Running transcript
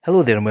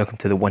Hello there and welcome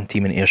to the One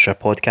Team in Ayrshire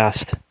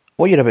podcast.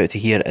 What you're about to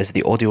hear is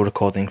the audio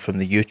recording from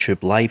the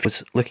YouTube live,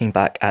 looking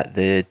back at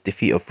the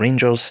defeat of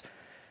Rangers,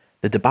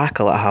 the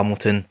debacle at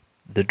Hamilton,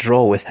 the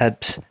draw with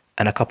Hibs,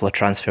 and a couple of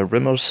transfer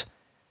rumours.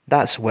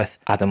 That's with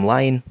Adam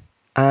Lyne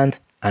and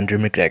Andrew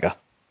McGregor.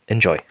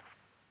 Enjoy.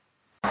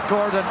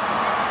 Gordon,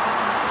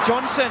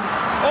 Johnson,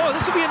 oh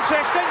this will be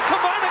interesting,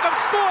 Kilmarnock have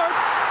scored,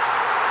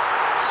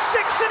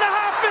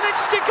 6.5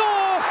 minutes to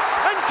go,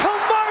 and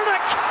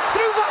Kilmarnock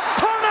through that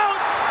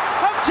turnout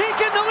have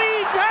taken the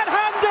lead at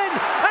Hampden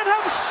and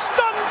have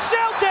stunned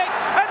Celtic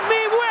and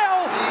may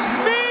well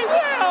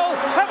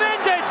have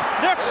ended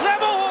their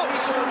treble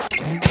hopes.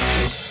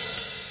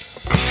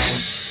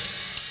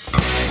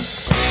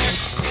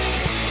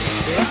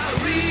 I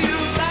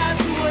realize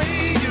the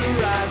way your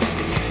eyes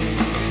deceive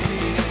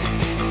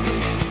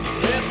me.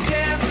 Their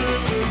tender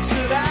looks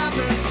that I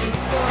mistook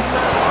for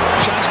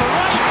love. Chance for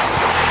Wright,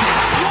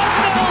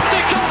 1-0 to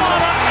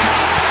Kilmarnock.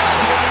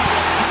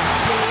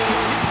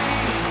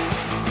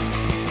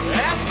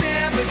 That's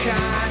in the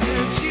kind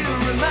that you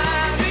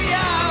remind me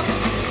of.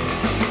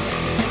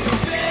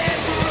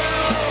 Big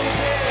roses.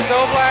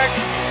 No flag,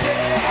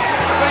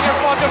 bring your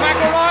ball to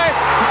McElroy,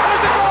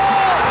 there's a goal!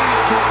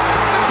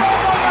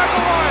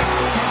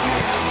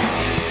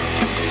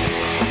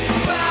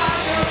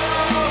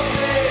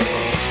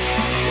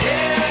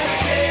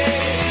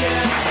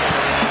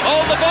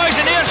 All the boys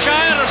in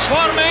Ayrshire are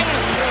swarming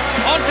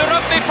onto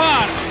Rugby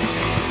Park.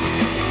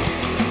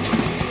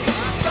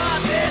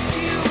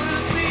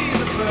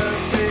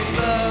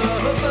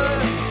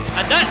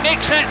 And that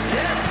makes it,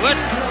 with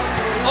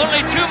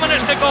only 2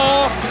 minutes to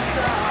go,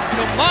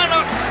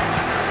 Kilmarnock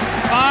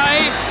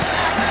 5,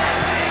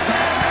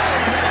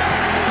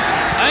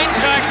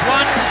 Eintracht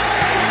 1,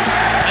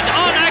 and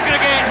on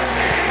aggregate,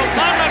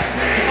 Kilmarnock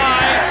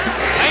 5,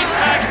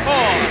 Eintracht 4.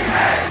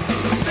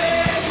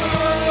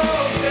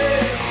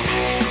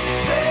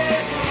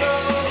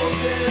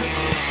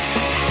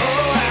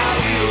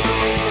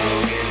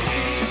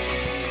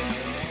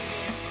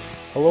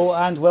 Hello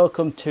and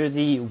welcome to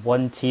the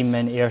One Team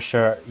in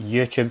Ayrshire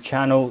YouTube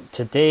channel.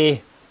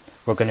 Today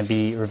we're going to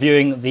be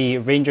reviewing the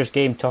Rangers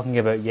game, talking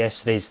about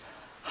yesterday's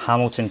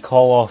Hamilton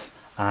call-off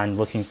and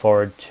looking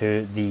forward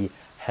to the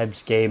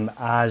Hibs game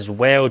as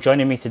well.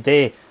 Joining me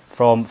today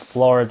from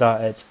Florida,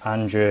 it's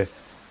Andrew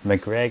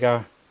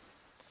McGregor.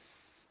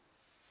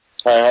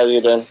 Hi, how are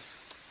you doing?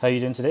 How are you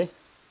doing today?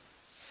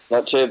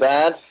 Not too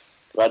bad.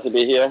 Glad to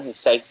be here.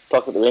 Excited to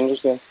talk about the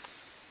Rangers game.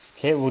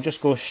 Okay, we'll just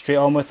go straight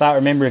on with that.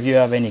 Remember, if you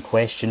have any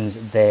questions,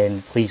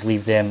 then please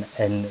leave them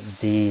in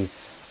the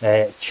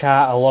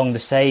chat along the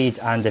side.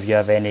 And if you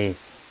have any,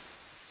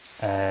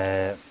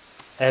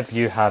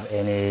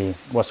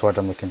 what's the word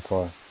I'm looking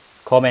for?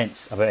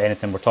 Comments about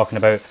anything we're talking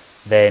about,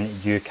 then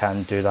you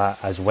can do that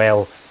as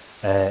well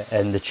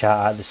in the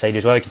chat at the side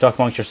as well. You can talk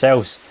amongst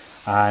yourselves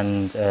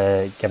and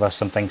give us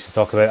some things to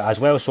talk about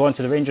as well. So on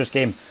to the Rangers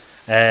game.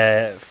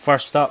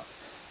 First up,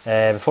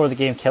 before the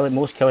game,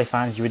 most Killie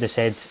fans, you would have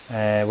said,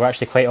 were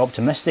actually quite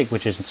optimistic,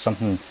 which is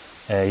something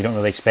you don't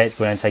really expect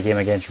going into a game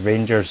against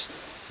Rangers.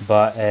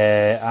 But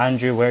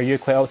Andrew, were you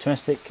quite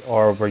optimistic,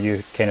 or were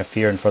you kind of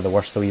fearing for the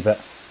worst a wee bit?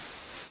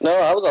 No,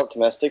 I was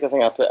optimistic. I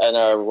think I put in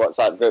our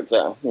WhatsApp group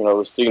that it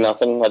was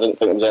 3-0. I didn't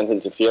think there was anything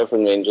to fear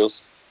from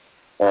Rangers.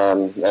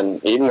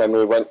 And even when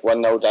we went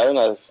 1-0 down,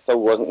 I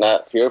still wasn't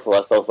that fearful.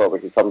 I still thought we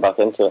could come back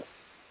into it.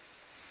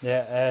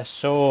 Yeah,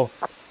 so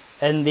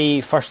in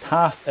the first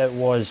half, it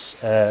was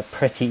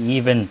pretty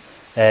even,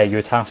 you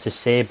would have to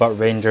say, but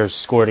Rangers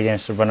scored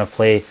against the run of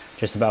play.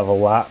 Just a bit of a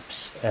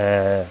lapse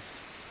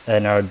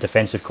in our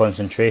defensive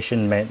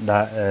concentration meant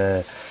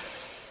that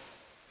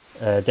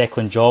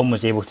Declan John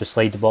was able to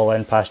slide the ball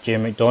in past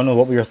Jamie McDonald.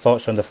 What were your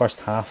thoughts on the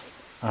first half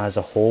as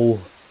a whole?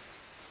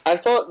 I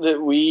thought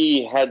that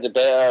we had the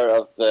better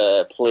of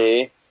the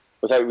play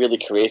without really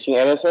creating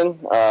anything.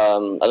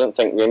 I don't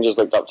think Rangers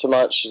looked up too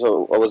much,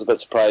 so I was a bit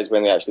surprised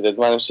when they actually did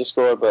manage to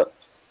score, but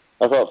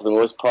I thought for the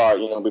most part,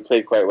 we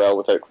played quite well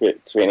without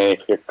creating any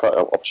clear-cut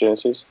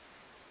opportunities.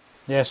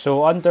 Yeah,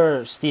 so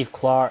under Steve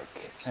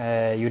Clarke,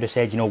 you would have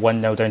said,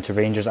 1-0 down to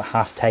Rangers at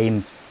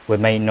half-time, we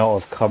might not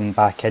have come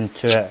back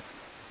into it,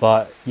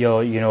 but,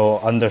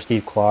 under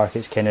Steve Clarke,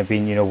 it's kind of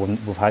been,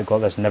 we've got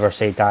this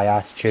never-say-die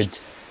attitude,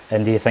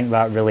 and do you think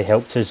that really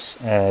helped us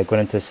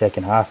going into the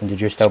second half, and did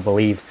you still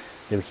believe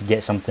that we could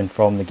get something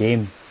from the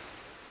game?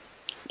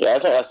 Yeah, I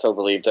think I still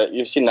believed it.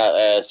 You've seen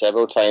that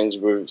several times.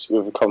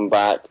 We've come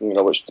back,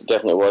 which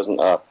definitely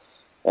wasn't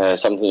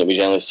something that we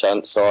generally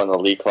saw in a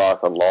Lee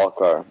Clark or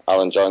Locke or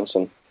Alan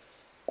Johnson.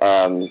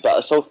 But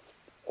I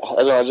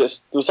don't know,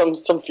 just there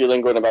was some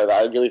feeling going about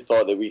that. I really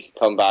thought that we could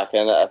come back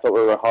in it. I thought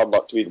we were hard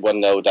luck to be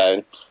 1-0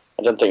 down.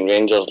 I didn't think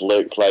Rangers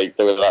looked like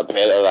they were that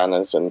better than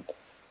us, and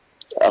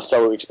I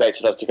still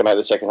expected us to come out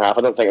the second half.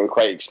 I don't think we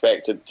quite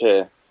expected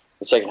the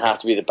second half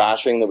to be the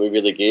battering that we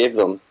really gave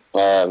them.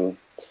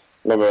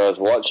 Remember, I was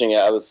watching it.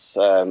 I was,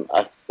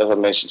 as I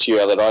mentioned to you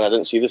earlier on, I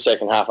didn't see the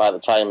second half at the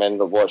time. I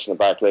ended up watching it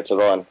back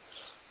later on.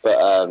 But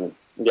I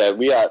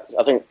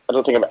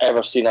don't think I've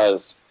ever seen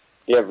us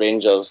give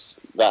Rangers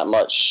that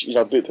much,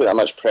 put that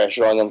much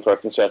pressure on them for a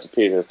concerted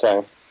period of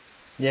time.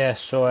 Yeah,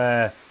 so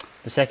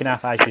the second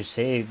half, as you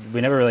say,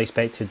 we never really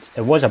expected.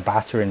 It was a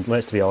battering,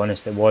 let's be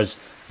honest. It was,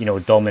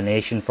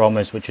 domination from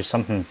us, which is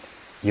something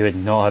you would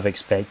not have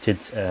expected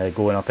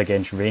going up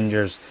against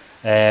Rangers.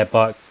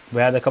 But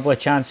we had a couple of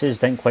chances,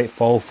 didn't quite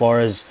fall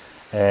for us.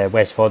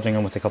 West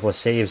Foderingham with a couple of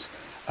saves,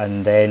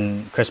 and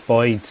then Chris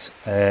Boyd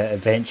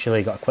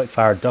eventually got a quick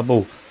fire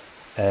double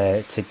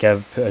to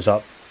put us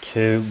up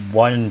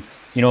 2-1.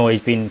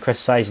 He's been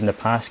criticised in the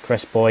past,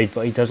 Chris Boyd,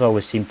 but he does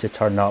always seem to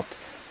turn up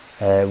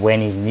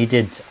when he's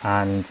needed,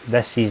 and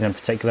this season in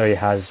particular he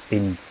has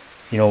been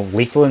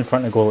lethal in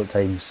front of goal at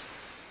times.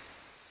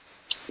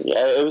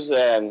 Yeah, it was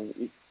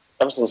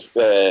ever since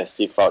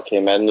Steve Clark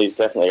came in, he's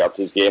definitely upped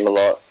his game a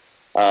lot.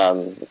 I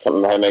can't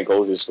remember how many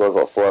goals he's scored,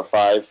 about 4 or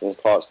 5 since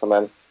Clark's come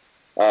in.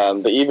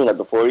 But even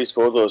before he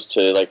scored those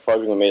two,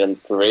 Foderingham made a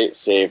great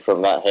save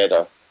from that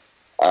header.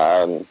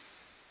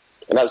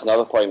 And that's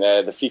another point.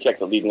 The free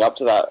kick leading up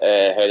to that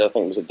header, I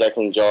think, was that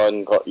Declan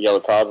John got yellow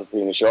carded.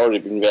 He should already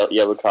been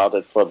yellow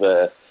carded for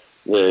the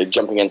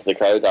jumping into the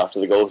crowd after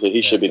the goal, so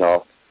he should have been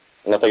off.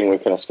 And I think we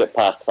kind of skipped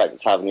past the fact that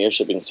Tavernier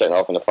should have been sent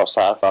off in the first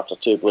half after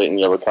 2 blatant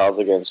yellow cards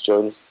against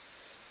Jones.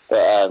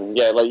 But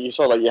you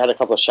saw, you had a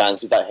couple of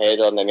chances, that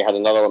header, and then you had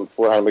another one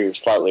beforehand where you were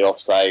slightly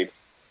offside.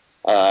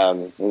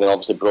 And then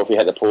obviously Brophy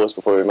hit the post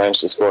before we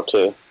managed to score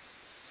 2.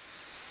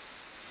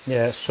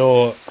 Yeah,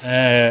 so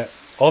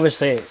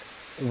obviously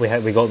we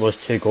got those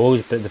 2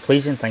 goals, but the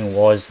pleasing thing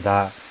was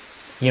that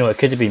it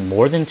could have been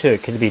more than 2.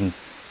 It could have been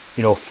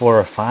 4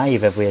 or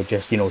 5 if we had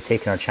just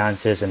taken our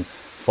chances and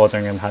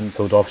Foderingham hadn't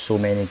pulled off so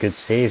many good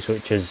saves,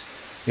 which is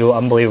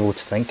unbelievable to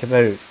think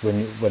about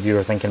when you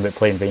were thinking about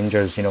playing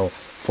Rangers 4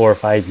 or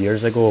 5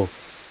 years ago.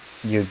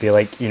 You'd be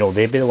like,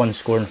 they'd be the ones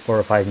scoring 4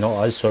 or 5, not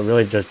us. So it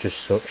really does just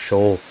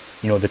show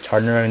the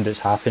turnaround that's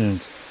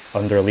happened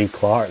under Lee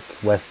Clark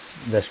with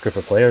this group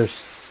of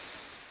players.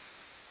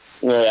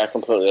 Yeah, I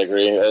completely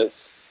agree.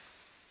 It's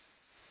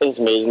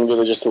amazing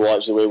really just to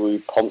watch the way we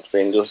pumped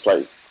Rangers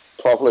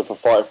properly for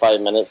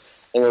 45 minutes.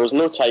 And there was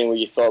no time where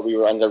you thought we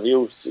were under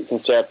real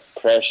concerted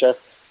pressure.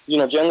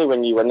 Generally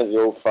when you win at the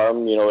Old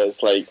Firm,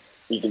 it's like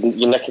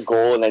you nick a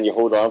goal and then you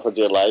hold on for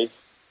dear life.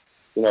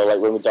 Like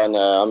when we done,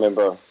 I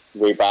remember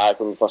way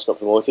back when we first got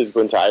promoted,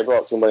 going to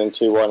Ibrox and winning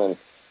 2-1, and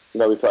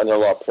we put under a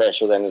lot of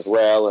pressure then as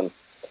well. And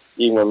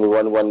even when we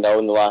won 1-0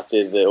 in the last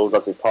day of the Old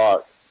Rugby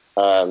Park,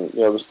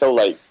 it was still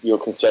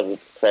concerted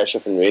pressure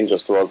from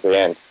Rangers towards the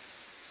end.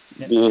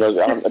 Yeah. I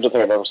don't think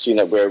I've ever seen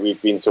it where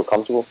we've been so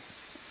comfortable.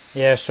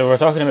 Yeah, so we're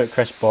talking about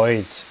Chris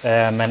Boyd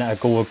a minute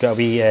ago. We've got a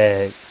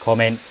wee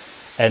comment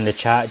in the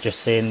chat just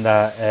saying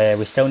that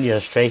we still need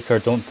a striker.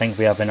 Don't think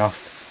we have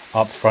enough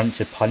up front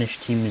to punish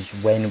teams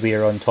when we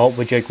are on top.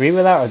 Would you agree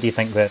with that, or do you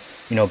think that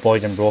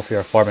Boyd and Brophy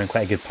are forming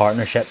quite a good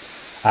partnership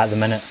at the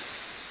minute?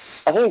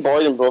 I think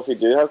Boyd and Brophy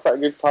do have quite a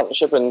good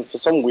partnership, and for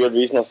some weird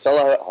reason I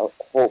still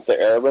hope that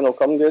Irwin will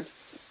come good.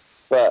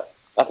 But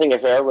I think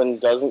if Irwin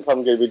doesn't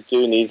come good, we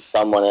do need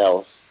someone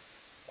else.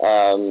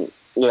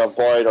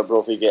 Boyd or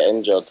Brophy get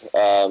injured,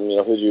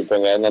 who do you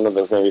bring in? I know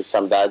there's maybe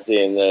Sam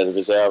Dadsey in the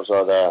reserves,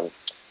 or the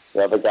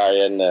other guy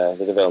in the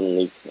development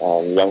league,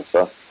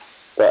 youngster.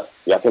 But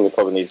yeah, I think we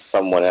probably need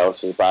someone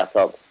else as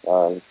backup.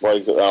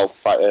 Boyd's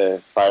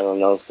firing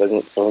on all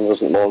cylinders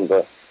at the moment,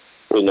 but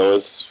who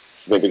knows?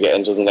 Maybe get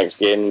injured in the next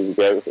game and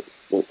be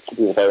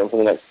without him for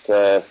the next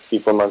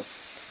 3-4 months.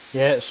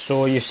 Yeah,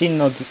 so you've seen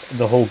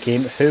the whole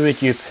game. Who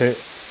would you put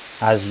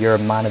as your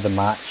man of the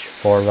match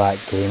for that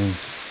game?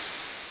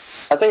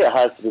 I think it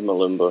has to be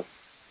Malumbo.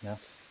 Yeah.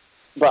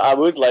 But I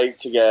would like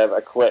to give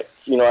a quick,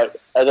 I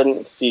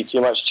didn't see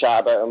too much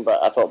chat about him,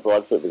 but I thought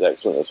Broadfoot was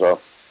excellent as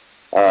well.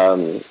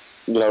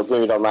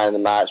 Maybe not man of the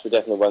match, but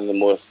definitely one of the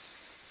most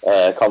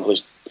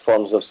accomplished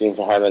performances I've seen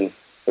for him. And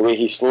the way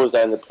he slows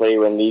down the play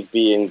when need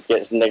be and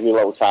gets niggly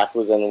little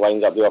tackles and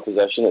winds up the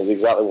opposition is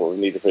exactly what we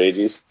needed for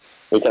ages.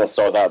 We kind of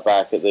saw that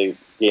back at the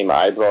game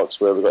at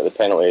Ibrox where we got the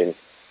penalty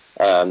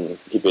and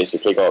he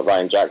basically got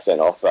Ryan Jack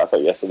sent off. But I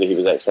thought yesterday he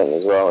was excellent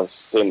as well.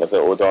 Same with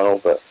O'Donnell.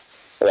 But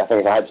I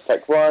think if I had to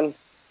pick one,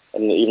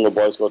 and even the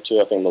boys got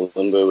 2, I think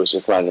Malumbo was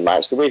just man of the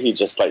match. The way he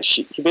just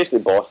he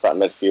basically bossed that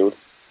midfield.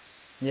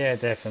 Yeah,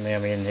 definitely. I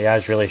mean, he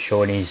has really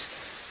shown his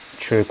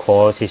true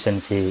quality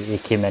since he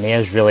came in. He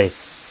is really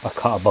a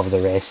cut above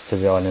the rest, to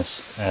be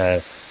honest.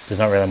 There's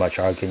not really much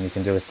arguing you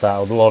can do with that,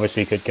 although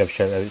obviously you could give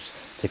shout outs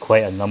to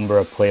quite a number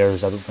of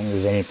players. I don't think there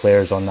was any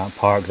players on that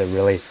park that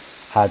really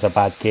had a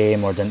bad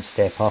game or didn't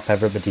step up.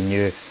 Everybody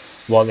knew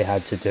what they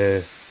had to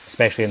do,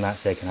 especially in that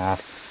second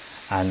half,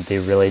 and they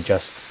really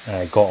just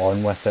got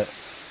on with it,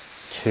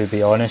 to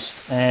be honest.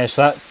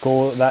 So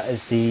that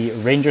is the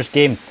Rangers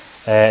game.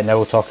 Now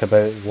we'll talk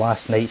about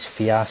last night's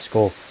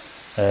fiasco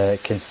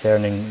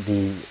concerning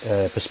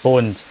the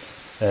postponed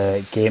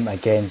game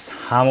against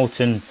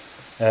Hamilton.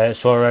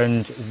 So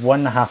around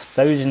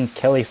 1,500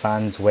 Killie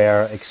fans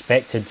were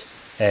expected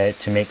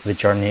to make the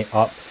journey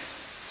up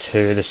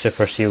to the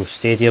Super Seal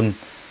Stadium.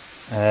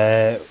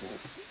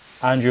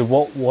 Andrew,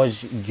 what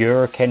was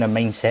your kind of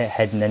mindset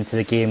heading into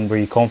the game? Were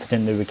you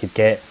confident that we could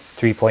get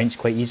 3 points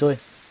quite easily?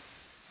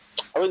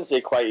 I wouldn't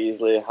say quite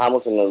easily.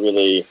 Hamilton are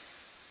really,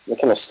 they're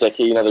kind of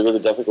sticky. You know, they're really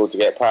difficult to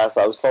get past.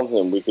 But I was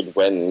confident we could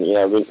win. You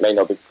know, it might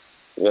not be,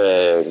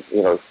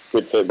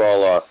 good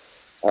football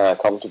or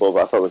comfortable,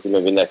 but I thought we could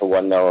maybe nick a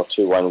 1-0 or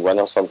 2-1 win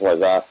or something like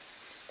that.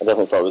 I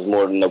definitely thought it was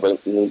more than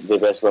the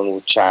best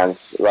win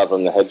chance rather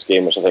than the Hibs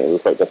game, which I think would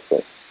be quite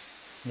difficult.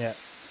 Yeah.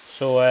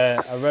 So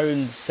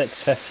around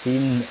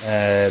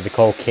 6:15, the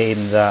call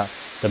came that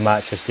the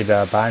match was to be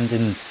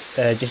abandoned.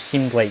 It just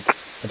seemed like,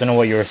 I don't know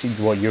what you were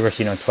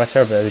seeing on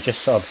Twitter, but it was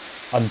just sort of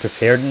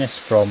unpreparedness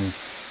from,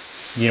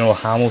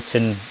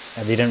 Hamilton.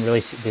 They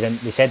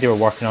said they were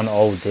working on it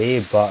all day,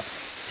 but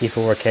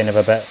people were kind of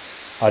a bit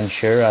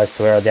unsure as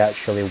to where they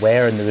actually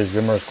were, and there was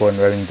rumours going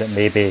around that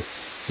maybe,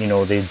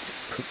 they'd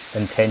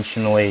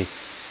intentionally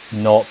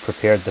not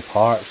prepared the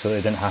park so they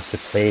didn't have to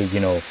play,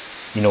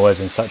 as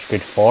in such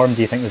good form.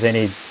 Do you think there's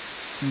any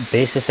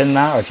basis in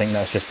that, or do you think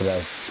that's just a bit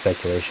of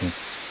speculation?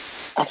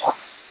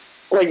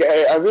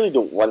 I really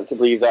don't want to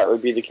believe that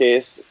would be the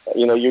case.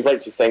 You'd like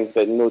to think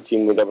that no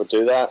team would ever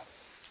do that,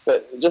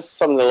 but just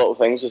some of the little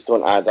things just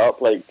don't add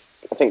up. Like,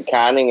 I think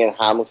Canning and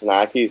Hamilton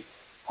Accies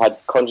had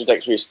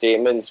contradictory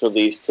statements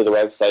released to the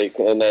website,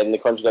 and then they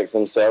contradicted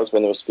themselves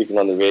when they were speaking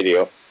on the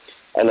radio.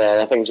 And then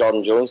I think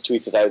Jordan Jones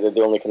tweeted out that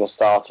they only kind of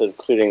started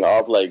clearing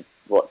up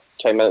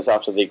 10 minutes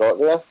after they got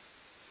there.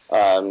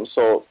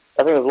 So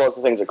I think there's lots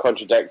of things that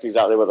contradict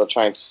exactly what they're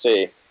trying to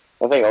say.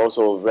 I think I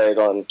also read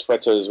on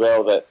Twitter as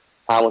well that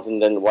Hamilton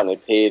didn't want to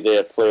pay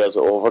their players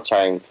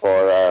overtime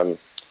for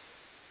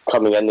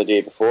coming in the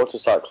day before to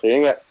start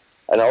clearing it.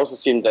 And it also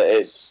seemed that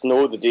it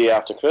snowed the day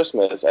after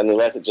Christmas and they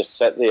let it just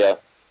sit there,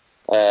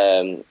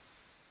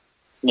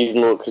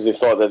 even though because they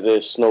thought that the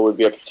snow would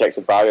be a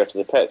protective barrier to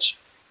the pitch.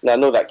 Now, I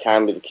know that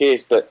can be the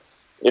case, but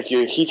if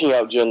you're heating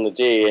up during the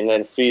day and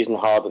then freezing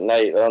hard at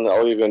night, then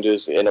all you're going to do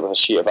is end up with a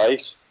sheet of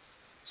ice.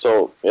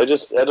 So I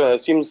don't know, it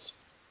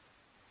seems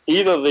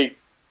either they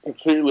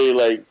completely,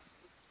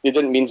 they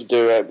didn't mean to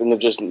do it and they've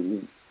just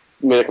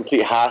made a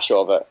complete hash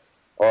of it,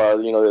 or,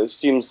 it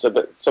seems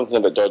something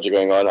a bit dodgy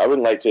going on. I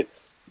wouldn't like to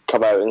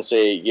come out and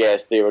say,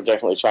 yes, they were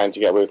definitely trying to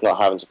get away with not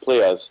having to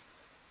play us.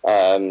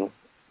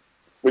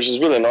 Which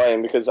is really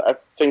annoying because I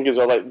think as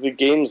well, the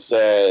games,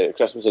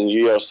 Christmas and New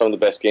Year are some of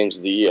the best games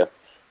of the year.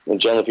 And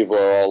generally people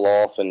are all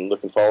off and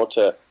looking forward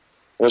to it.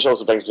 And which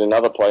also brings me to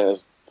another point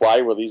is,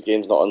 why were these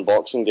games not on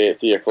Boxing Day at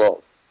 3 o'clock?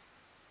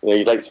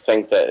 You'd like to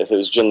think that if it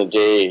was during the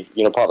day,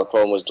 part of the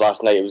problem was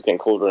last night it was getting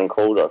colder and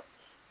colder.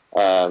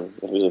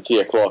 If it was at 3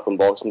 o'clock on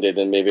Boxing Day,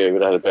 then maybe it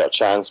would have had a better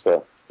chance,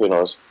 but who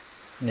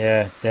knows?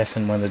 Yeah,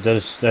 definitely.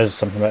 There's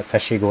something a bit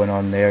fishy going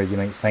on there, you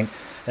might think.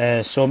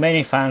 So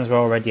many fans were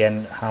already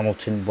in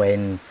Hamilton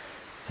when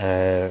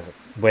the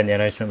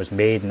announcement was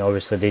made, and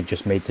obviously they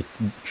just made the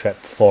trip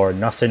for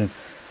nothing.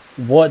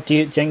 What do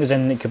you think there's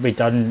anything that could be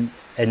done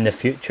in the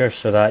future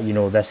so that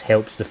this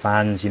helps the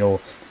fans? Either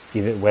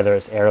whether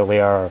it's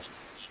earlier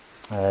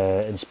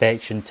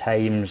inspection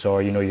times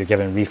or you're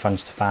giving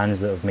refunds to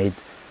fans that have made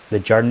the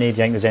journey. Do you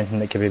think there's anything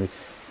that could be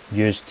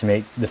used to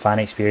make the fan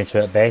experience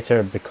a bit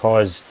better?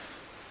 Because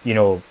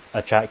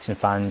attracting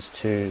fans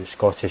to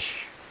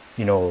Scottish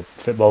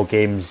football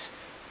games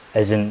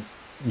is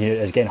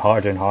getting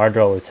harder and harder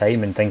all the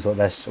time, and things like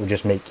this will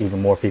just make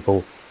even more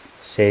people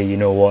say,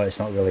 it's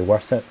not really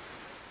worth it.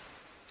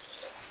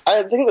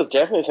 I think there's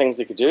definitely things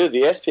they could do.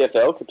 The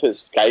SPFL could put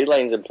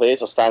guidelines in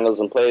place or standards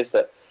in place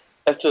that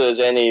if there is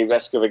any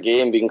risk of a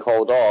game being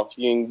called off,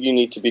 you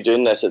need to be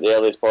doing this at the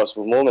earliest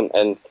possible moment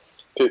and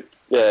put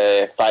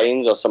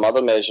fines or some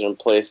other measure in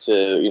place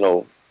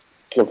to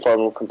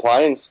confirm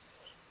compliance.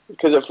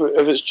 Because if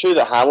it's true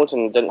that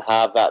Hamilton didn't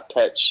have that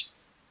pitch,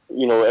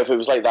 if it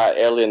was like that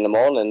early in the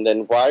morning,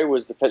 then why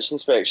was the pitch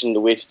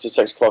inspection waited to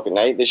 6 o'clock at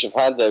night? They should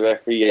have had the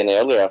referee in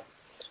earlier.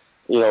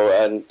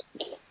 And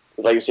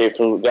like I say,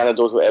 from the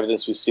anecdotal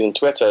evidence we've seen on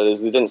Twitter, is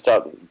they didn't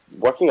start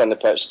working on the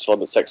pitch until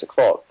about 6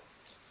 o'clock.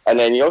 And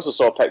then you also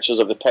saw pictures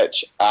of the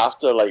pitch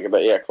after about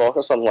 8 o'clock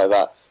or something like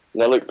that,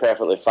 and they looked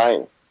perfectly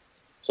fine.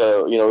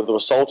 So, they were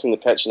salting the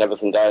pitch and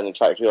everything down and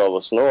trying to clear all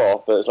the snow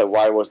off, but it's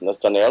why wasn't this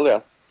done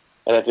earlier?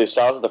 And if they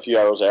started a few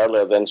hours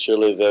earlier, then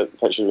surely the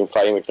pitch would have been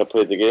fine, we could have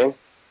played the game.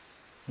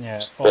 Yeah.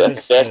 But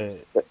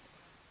the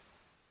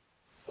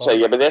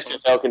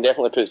SPFL can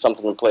definitely put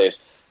something in place.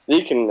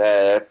 They can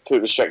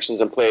put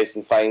restrictions in place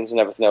and fines and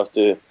everything else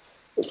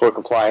for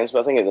compliance,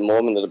 but I think at the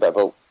moment they're a bit of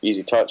an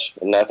easy touch,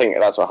 and I think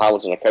that's what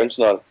Hamilton are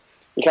counting on.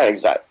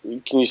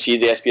 Can you see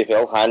the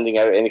SPFL handing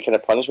out any kind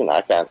of punishment?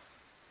 I can't.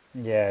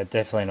 Yeah,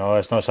 definitely not.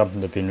 It's not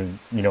something they've been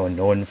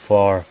known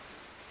for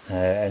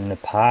in the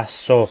past.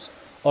 So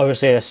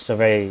obviously this is a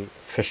very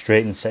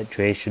frustrating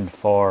situation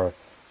for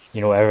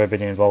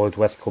everybody involved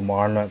with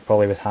Kilmarnock,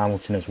 probably with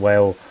Hamilton as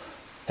well.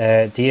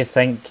 Do you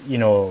think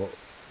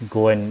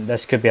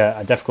this could be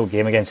a difficult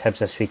game against Hibs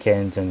this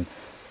weekend, and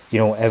do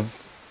you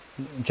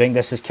think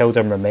this has killed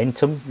their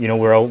momentum? We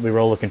were all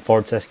looking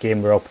forward to this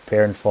game. We're all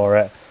preparing for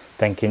it,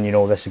 thinking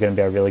this is going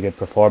to be a really good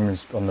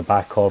performance on the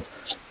back of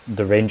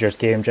the Rangers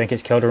game. Do you think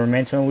it's killed their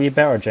momentum a wee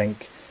bit, or do you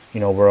think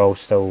we're all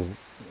still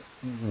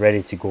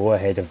ready to go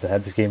ahead of the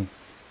Hibs game?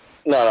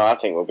 No, I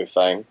think we'll be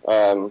fine.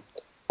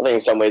 I think in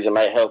some ways it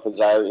might help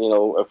us out.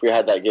 If we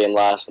had that game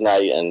last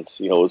night and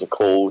it was a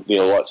cold,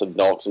 lots of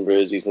knocks and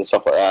bruises and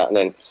stuff like that, and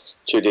then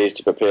 2 days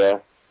to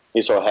prepare.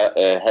 You saw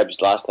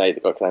Hibs last night;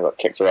 they got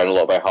kicked around a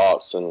lot by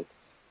Hearts and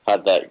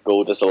had that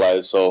goal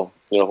disallowed. So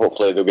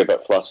hopefully they'll be a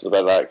bit flustered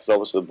about that, because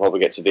obviously they'll probably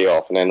get today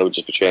off and then they'll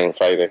just be training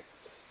Friday.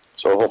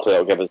 So hopefully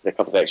that'll give us a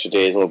couple of extra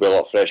days and we'll be a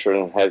lot fresher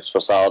in Hibs for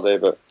Saturday.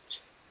 But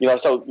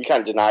still, you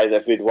can't deny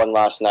that if we'd won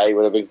last night,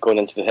 we'd have been going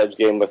into the Hibs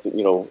game with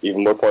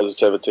even more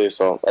positivity.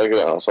 So I think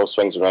it's all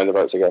swings and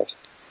roundabouts, I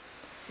guess.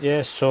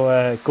 Yeah.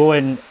 So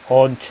going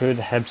on to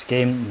the Hibs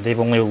game, they've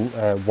only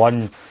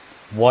won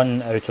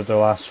one out of their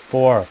last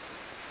four.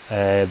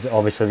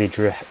 Obviously, they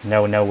drew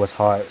 0-0 with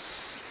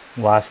Hearts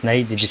last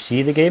night. Did you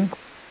see the game?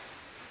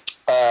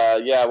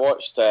 Yeah, I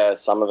watched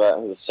some of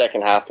it. The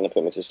second half kind of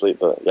put me to sleep,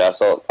 but yeah, I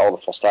saw all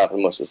the first half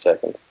and most of the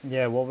second.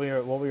 Yeah, what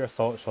were your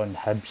thoughts on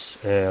Hibs,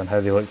 on how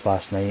they looked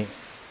last night?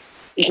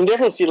 You can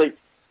definitely see, a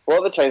lot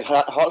of the times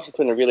Hearts were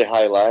playing a really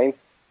high line,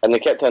 and they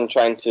kept on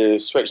trying to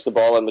switch the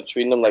ball in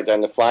between them,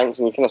 down the flanks,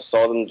 and you kind of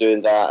saw them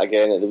doing that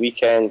again at the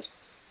weekend.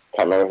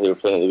 Can't remember who they were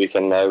playing at the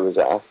weekend now. Was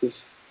it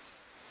Accies?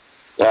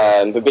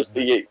 But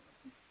basically,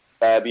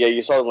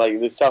 you saw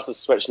them they started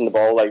switching the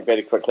ball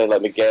very quickly,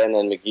 McGinn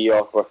and McGee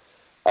were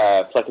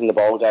flicking the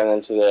ball down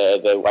into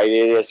the wide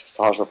areas because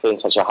Hearts were playing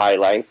such a high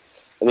line.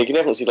 And you can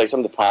definitely see some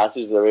of the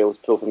passes they were able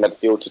to pull from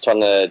midfield to turn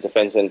the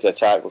defence into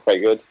attack were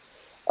quite good.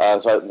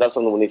 So that's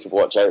something we need to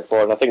watch out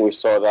for. And I think we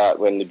saw that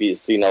when they beat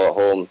us 3-0 at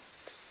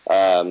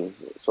home.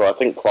 So I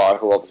think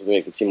Clark will obviously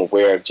make the team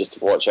aware just to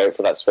watch out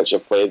for that switch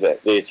of play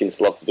that they seem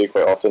to love to do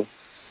quite often.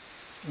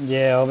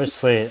 Yeah,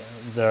 obviously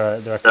their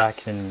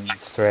attacking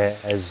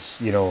threat is,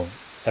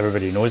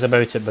 everybody knows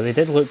about it, but they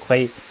did look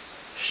quite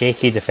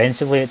shaky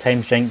defensively at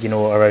times, think,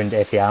 around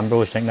Effie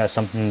Ambrose. I think that's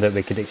something that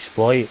we could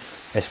exploit,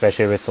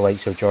 especially with the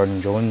likes of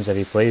Jordan Jones if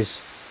he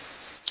plays.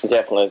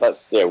 Definitely,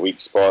 that's their weak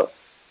spot.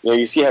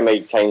 You see how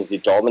many times they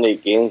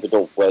dominate games but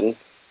don't win,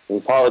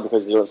 and partly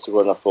because they don't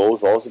score enough goals,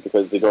 but also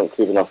because they don't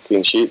keep enough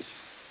clean sheets.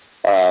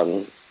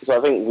 So I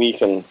think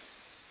even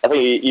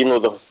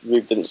though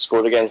we didn't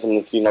score against them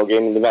in the 3-0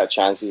 game, the amount of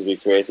chances we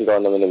created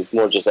on them, and it was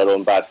more just our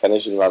own bad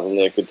finishing rather than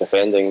their good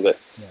defending that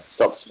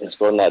stopped us from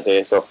scoring that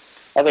day. So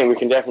I think we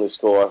can definitely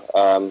score.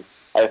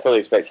 I fully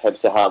expect Hibs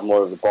to have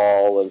more of the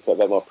ball and put a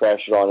bit more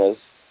pressure on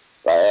us.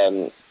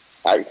 But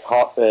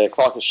Clark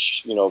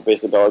is,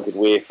 basically got a good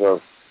way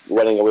for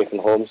winning away from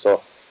home.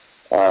 So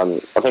I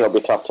think it'll be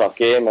a tough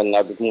game, and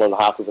I'd be more than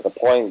happy with a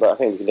point. But I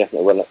think we can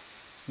definitely win it.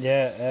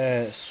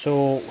 Yeah.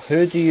 So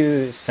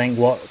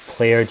what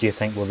player do you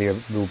think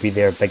will be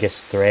their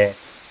biggest threat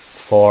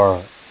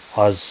for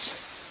us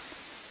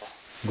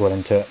going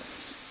into it?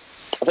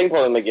 I think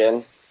probably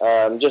McGinn.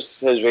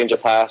 Just his range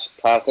of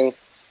passing,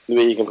 the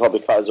way he can probably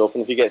cut us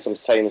open if he gets some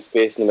time and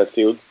space in the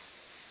midfield.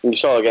 And you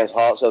saw against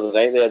Hearts the other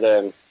night. They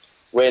had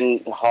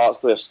when the Hearts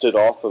player stood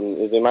off, and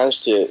he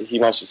managed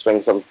to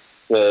swing some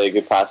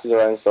good passes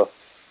around. So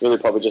really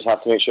probably just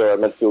have to make sure our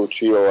midfield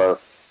trio are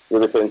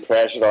really putting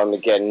pressure on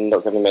McGinn,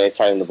 not giving him any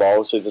time on the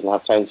ball, so he doesn't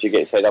have time to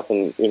get his head up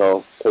and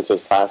push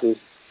those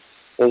passes.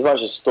 And as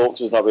much as Stokes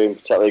has not been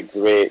particularly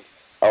great,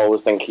 I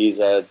always think he's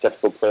a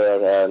difficult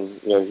player.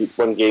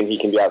 One game he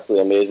can be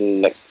absolutely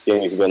amazing. Next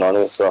game he can be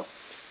anonymous. So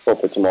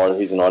hopefully tomorrow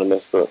he's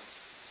anonymous. But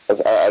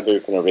I do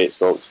kind of rate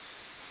Stokes.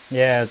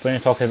 Yeah, when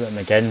you're talking about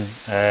McGinn,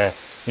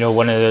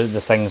 one of the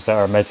things that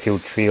our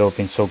midfield trio have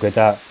been so good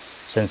at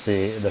since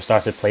they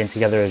started playing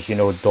together is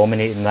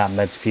dominating that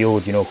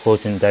midfield.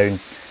 Closing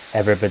down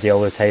everybody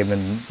all the time,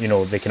 and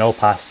they can all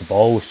pass the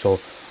ball. So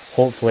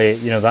hopefully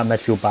that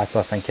midfield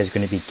battle I think is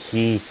going to be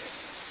key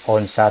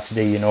on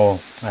Saturday.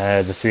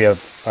 The three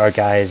of our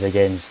guys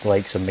against the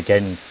likes of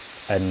McGinn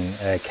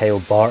and Kyle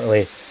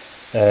Bartley,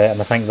 and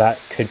I think that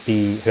could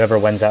be whoever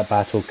wins that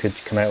battle could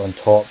come out on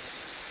top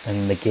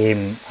in the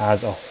game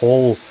as a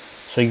whole.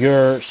 So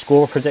your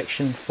score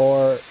prediction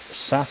for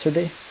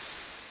Saturday?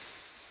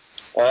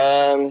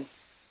 I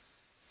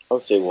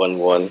would say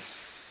 1-1.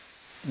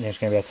 Yeah, it's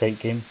going to be a tight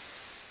game.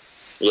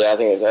 Yeah, I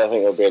think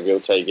it'll be a real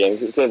tight game.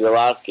 It's going to be the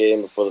last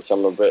game before the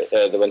summer break,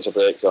 the winter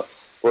break. So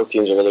both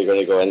teams are really going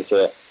to go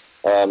into it.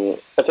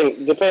 I think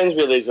it depends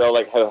really as well,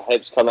 how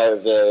Hibs come out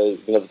of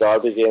the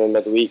Derby game in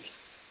midweek.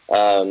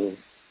 I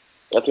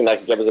think that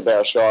could give us a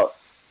better shot.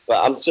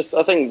 But I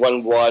think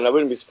 1-1. I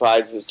wouldn't be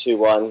surprised if it's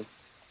 2-1.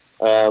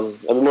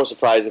 I'd be more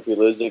surprised if we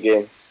lose the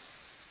game.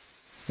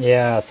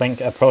 Yeah, I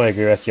think I probably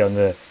agree with you on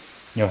the,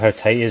 how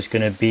tight it's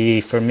going to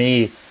be. For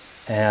me,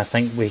 I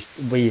think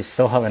we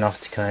still have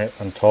enough to come out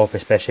on top,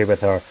 especially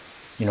with our,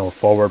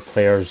 forward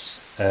players.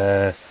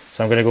 So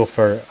I'm going to go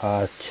for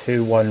a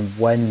 2-1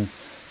 win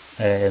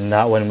in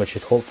that one, which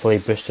should hopefully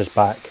boost us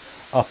back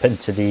up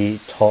into the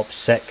top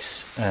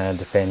 6,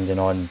 depending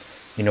on,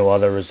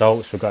 other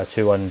results. We've got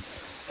a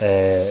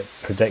 2-1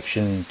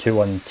 prediction,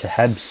 2-1 to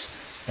Hibs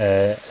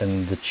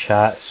in the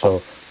chat,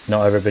 so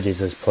not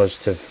everybody's as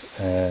positive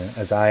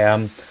as I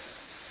am.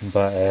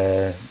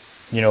 But,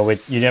 you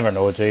never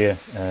know, do you?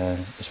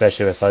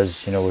 Especially with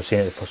us, we've seen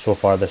it so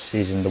far this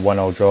season, the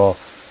 1-1 draw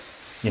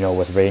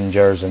with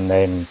Rangers, and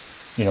then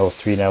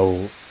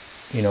 3-0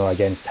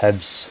 against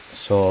Hibs.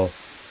 So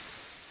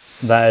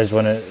that is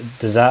when it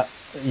does that.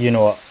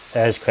 It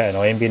is quite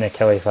annoying being a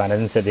Kelly fan,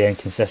 isn't it? The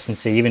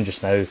inconsistency, even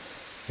just now,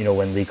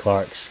 when Lee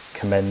Clark's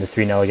come in, the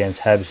 3-0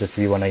 against Hibs, the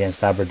 3-1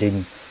 against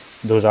Aberdeen,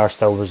 those are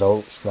still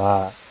results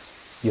that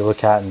you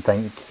look at and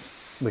think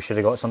we should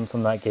have got something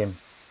from that game.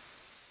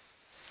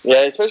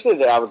 Yeah, especially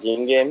the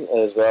Aberdeen game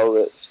as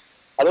well.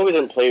 I know we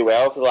didn't play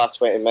well for the last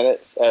 20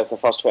 minutes, the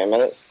first 20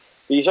 minutes.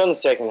 But you saw in the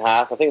second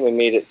half, I think we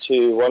made it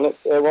 2-1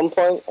 at one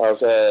point, or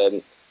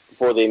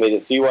before they made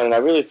it 3-1, and I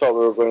really thought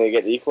we were going to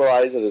get the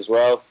equaliser as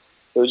well.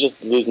 It was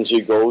just losing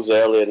 2 goals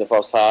early in the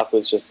first half. It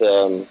was just,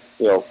 it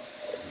was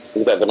a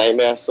bit of a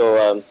nightmare.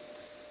 So,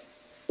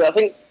 but I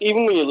think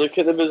even when you look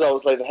at the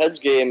results, like the Hibs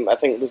game, I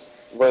think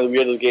was one of the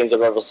weirdest games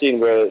I've ever seen,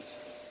 where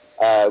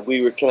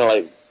we were kind of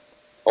like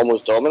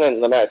almost dominant.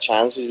 The amount of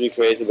chances we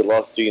created, we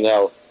lost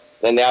 3-0.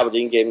 Then the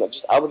Aberdeen game,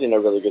 Aberdeen are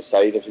a really good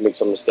side. If you make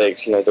some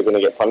mistakes, they're going to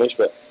get punished.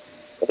 But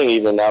I think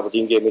even in the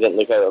Aberdeen game, we didn't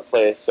look out of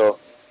place. So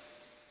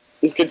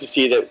it's good to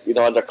see that,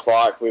 under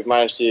Clark, we've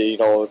managed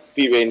to,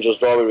 beat Rangers,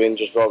 draw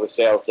with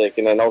Celtic,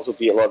 and then also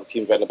beat a lot of the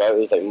teams round about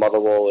us, like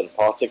Motherwell and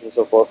Partick and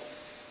so forth.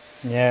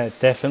 Yeah,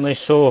 definitely.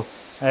 So,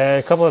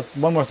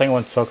 one more thing I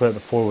want to talk about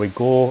before we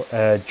go.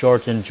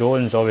 Jordan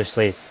Jones,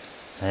 obviously,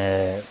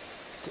 late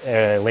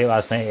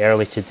last night,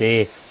 early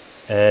today,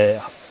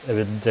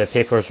 the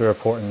papers were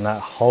reporting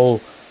that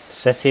Hull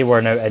City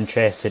were now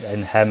interested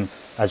in him,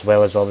 as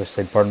well as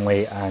obviously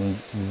Burnley and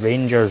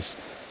Rangers.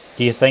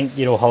 Do you think,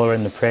 Hull are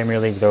in the Premier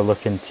League, they're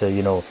looking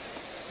to,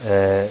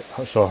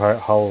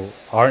 Hull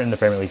aren't in the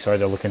Premier League, sorry,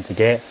 they're looking to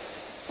get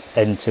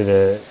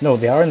into no,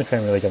 they are in the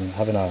Premier League. I'm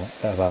having a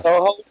bit of a...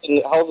 No,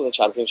 Hull's in the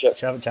Championship.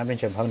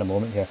 Championship, I'm having a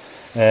moment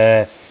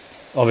here.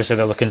 Obviously,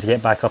 they're looking to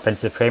get back up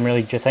into the Premier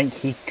League. Do you think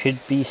he could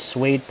be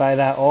swayed by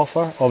that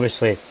offer?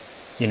 Obviously,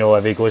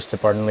 if he goes to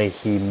Burnley,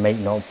 he might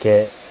not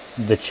get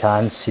the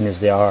chance, seeing as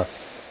they are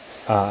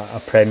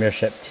a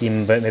Premiership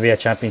team, but maybe a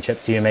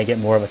Championship team might get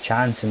more of a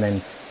chance and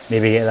then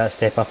maybe get that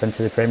step up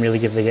into the Premier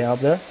League if they get up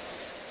there?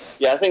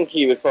 Yeah, I think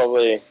he would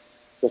probably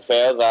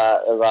prefer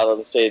that rather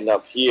than staying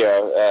up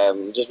here,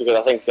 just because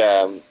I think,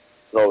 from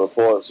all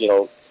reports,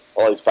 all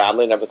his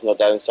family and everything are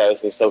down south, and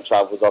he still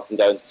travels up and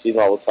down to see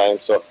them all the time,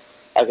 so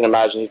I can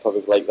imagine he'd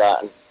probably like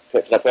that. And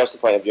from a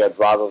personal point of view, I'd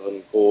rather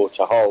than go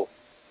to Hull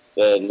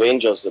than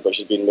Rangers, which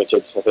has been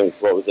mooted, I think,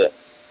 what was it,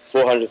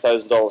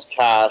 $400,000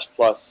 cash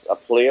plus a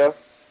player.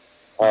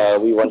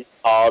 We wanted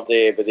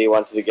Hardy, but they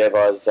wanted to give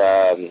us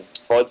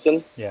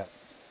Hodgson. Yeah.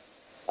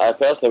 I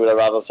personally would have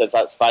rather said,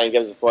 that's fine,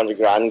 give us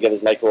 $400,000, give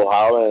us Michael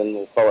O'Halloran, and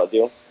we'll call it a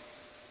deal.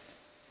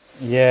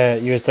 Yeah,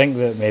 you would think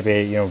that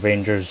maybe,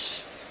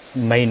 Rangers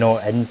might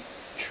not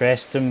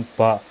interest him,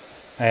 but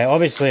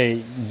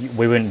obviously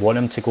we wouldn't want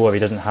him to go if he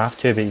doesn't have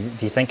to, but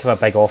do you think if a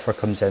big offer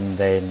comes in,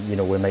 then,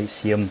 we might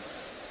see him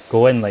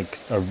going, like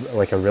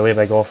a really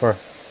big offer,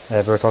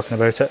 if we're talking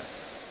about it?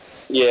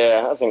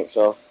 Yeah, I think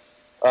so.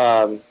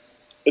 All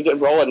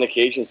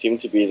indications seem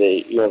to be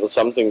that, there's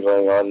something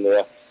going on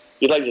there.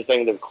 You'd like to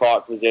think that if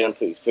Clark was there and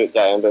put his foot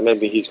down, but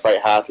maybe he's quite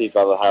happy to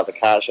rather have the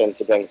cash in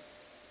to bring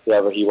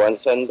whoever he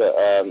wants in. But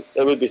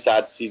it would be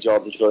sad to see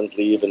Jordan Jones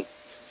leave, and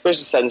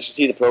especially since you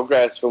see the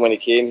progress from when he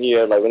came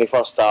here. Like when he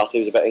first started, he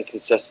was a bit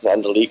inconsistent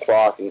under Lee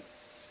Clark, and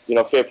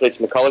fair play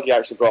to McCulloch, he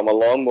actually brought him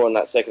along more in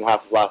that second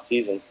half of last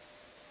season.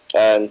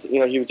 And he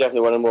was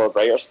definitely one of the more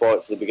brighter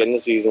spots at the beginning of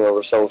the season where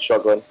we're still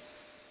struggling.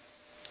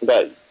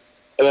 But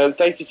it's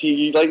nice to see.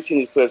 You like seeing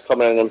these players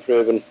come in and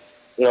improve, and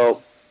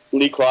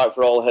Lee Clark,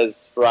 for all his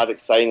sporadic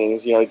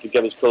signings, to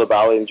give us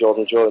Koulibaly and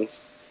Jordan Jones.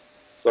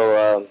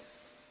 So,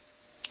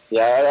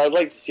 I'd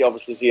like to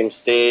obviously see him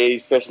stay,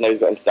 especially now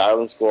he's got into the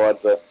Ireland squad.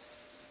 But,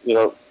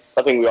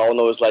 I think we all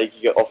know it's like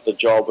you get offered a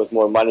job with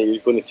more money,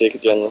 you're going to take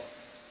it generally.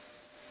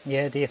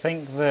 Yeah, do you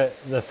think that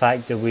the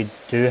fact that we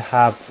do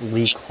have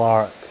Lee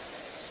Clark,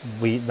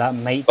 that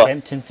might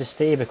tempt him to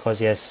stay because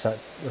he has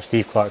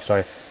Steve Clark,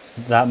 sorry,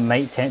 that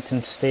might tempt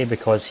him to stay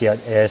because he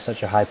is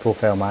such a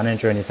high-profile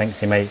manager and he thinks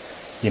he might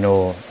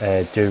do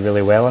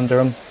really well under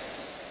him?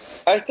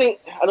 I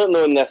don't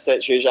know in this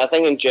situation. I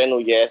think in general,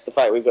 yes, the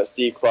fact we've got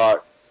Steve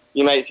Clark,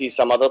 you might see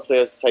some other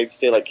players decide to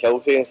stay like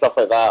Kilfie and stuff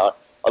like that, or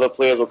other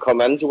players will come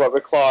in to work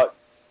with Clark.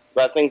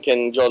 But I think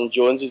in Jordan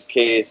Jones's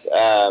case,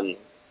 I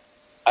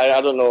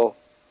don't know.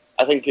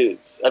 I think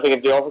if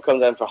the offer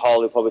comes in for Hull,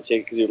 he'll probably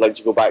take it because he'd like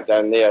to go back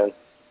down there. And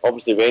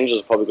obviously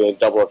Rangers are probably going to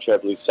double or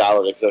treble his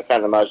salary because I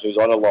can't imagine he's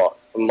on a lot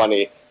of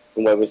money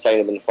from when we signed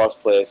him in the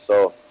first place.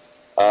 So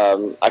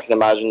I can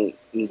imagine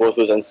in both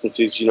those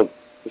instances,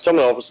 if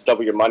someone offers to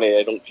double your money,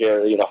 I don't care,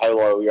 how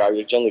loyal you are,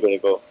 you're generally going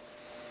to go.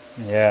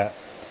 Yeah.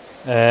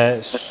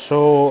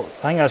 So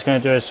I think that's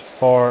going to do us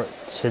for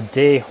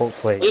today,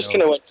 hopefully. Just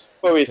kind of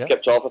before we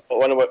skipped off, I thought,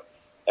 wonder what,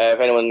 if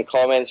anyone in the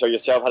comments or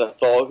yourself had a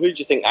thought, who do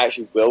you think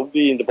actually will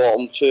be in the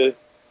bottom two?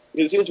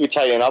 Because it seems to be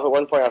tidying up. At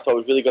one point I thought it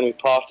was really going to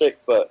be Partick,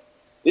 but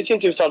they seem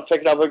to have started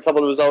picking up a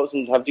couple of results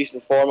and have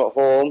decent form at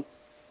home.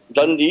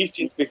 Dundee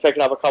seems to be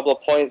picking up a couple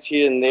of points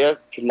here and there.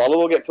 Could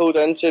Motherwell get pulled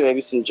into? Maybe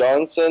St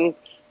Johnstone.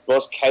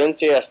 Ross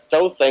County, I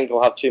still think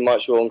will have too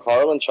much Owen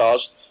Coyle in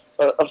charge.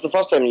 But for the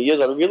first time in years,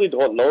 I really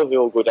don't know who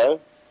will go down.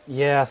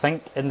 Yeah, I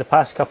think in the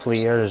past couple of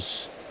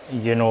years,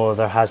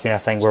 there has been a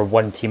thing where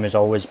one team has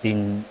always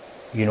been,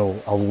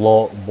 a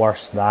lot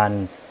worse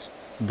than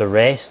the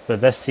rest.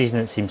 But this season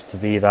it seems to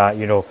be that,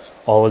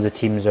 all of the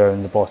teams are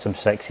in the bottom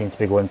six seem to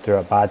be going through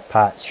a bad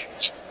patch.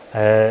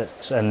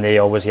 And they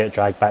always get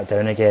dragged back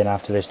down again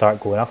after they start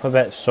going up a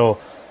bit. So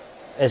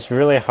it's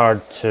really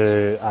hard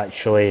to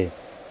actually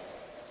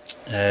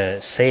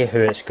say who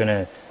it's going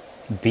to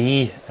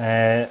be.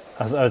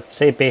 I'd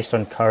say based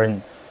on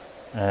current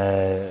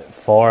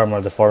form,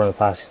 or the form of the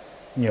past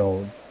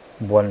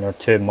 1 or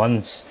 2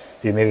 months,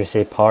 you maybe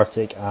say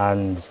Partick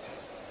and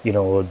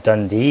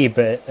Dundee,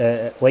 but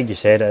like you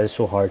said, it is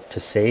so hard to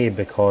say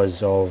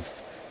because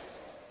of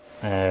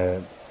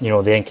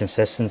the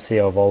inconsistency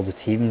of all the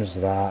teams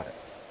that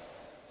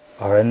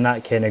are in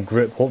that kind of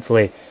group.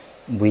 Hopefully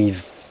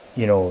we've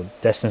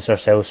distanced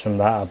ourselves from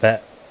that a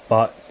bit,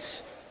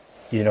 but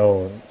you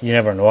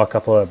never know, a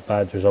couple of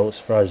bad results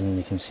for us and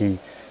you can see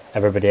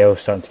everybody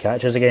else starting to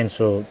catch us again,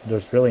 so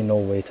there's really no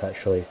way to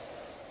actually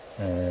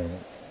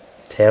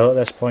tell at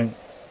this point.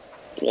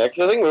 Yeah,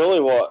 because I think we're only,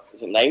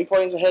 9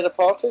 points ahead of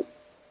Partick?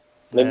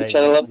 Maybe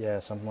 10, 11? Yeah,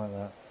 something like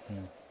that. Yeah.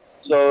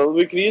 So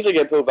we could easily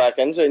get pulled back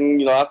into it,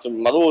 and after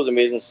Motherwell's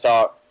amazing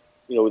start,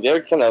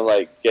 they're kind of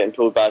like getting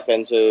pulled back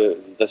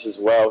into this as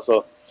well.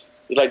 So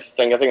you'd like to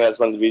think, I think that's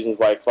one of the reasons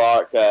why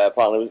Clark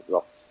apparently, I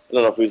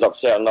don't know if he was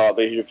upset or not,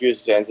 but he refused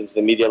to say anything to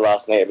the media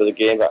last night about the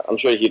game. But I'm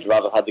sure he'd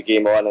rather have the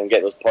game on and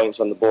get those points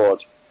on the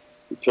board,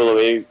 and pull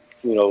away,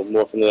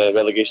 more from the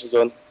relegation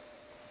zone.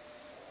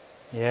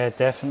 Yeah,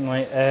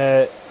 definitely.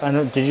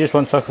 Did you just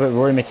want to talk about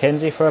Rory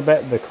McKenzie for a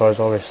bit? Because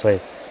obviously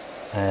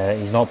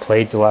he's not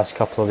played the last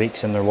couple of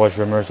weeks, and there was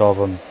rumours of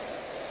him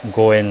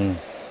going.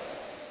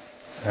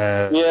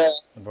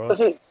 I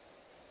think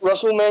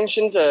Russell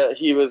mentioned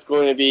he was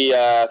going to be.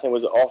 I think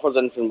was offers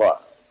in from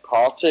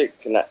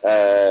Partick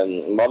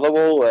and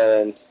Motherwell,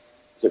 and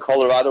was it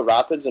Colorado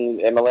Rapids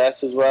and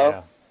MLS as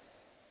well.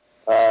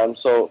 Yeah.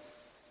 So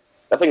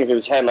I think if it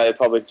was him, I'd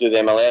probably do the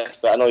MLS,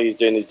 but I know he's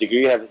doing his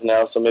degree and everything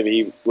else, so maybe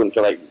he wouldn't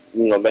feel like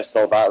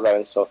missing all that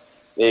around. So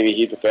maybe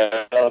he'd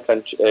prefer another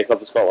club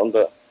in Scotland.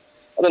 But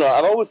I don't know.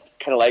 I've always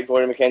kind of liked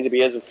Rory McKenzie, but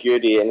he has a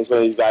fury, and he's one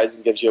of these guys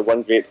that gives you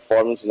one great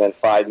performance and then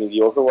 5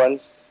 mediocre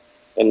ones.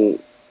 And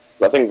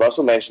I think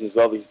Russell mentioned as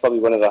well that he's probably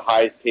one of the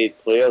highest paid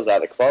players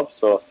at the club.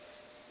 So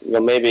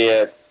maybe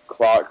if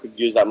Clark could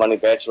use that money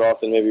better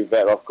off, then maybe we're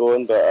better off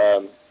going. But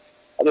I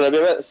don't know. It'd be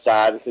a bit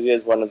sad because he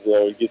is one of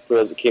the youth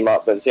players that came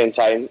up, but at the same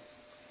time,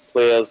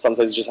 players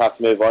sometimes just have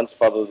to move on to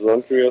further their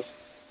own careers.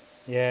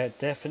 Yeah,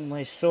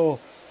 definitely. So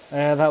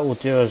that will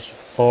do us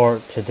for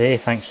today.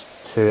 Thanks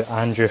to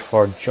Andrew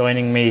for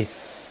joining me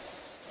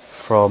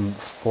from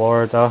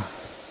Florida.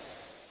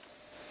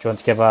 Do you want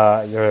to give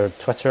your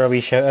Twitter a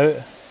wee shout out?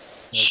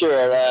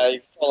 Sure. You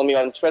can follow me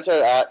on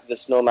Twitter at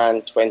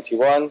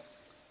thesnowman21.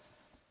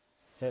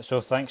 Yeah,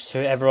 so thanks to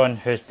everyone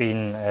who's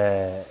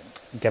been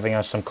giving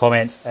us some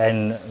comments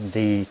in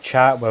the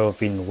chat while we've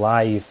been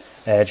live.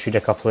 Just read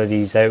a couple of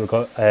these out. We've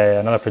got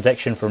another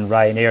prediction from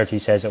Ryan Aird. He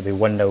says it'll be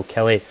 1-0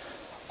 Killie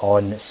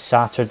on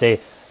Saturday.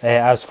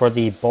 As for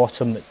the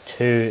bottom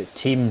 2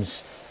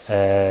 teams,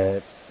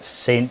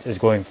 Saint is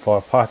going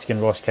for Partick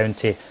and Ross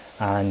County,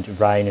 and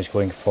Ryan is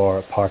going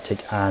for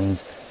Partick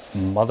and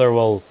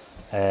Motherwell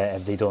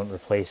if they don't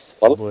replace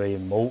Louis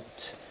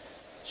Moult.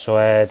 So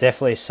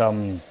definitely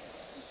some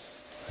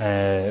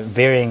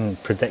varying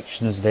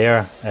predictions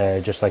there.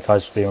 Just like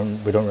us, we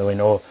don't really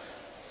know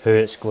who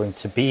it's going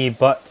to be,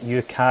 but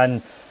you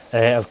can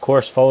of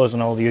course follow us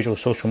on all the usual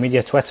social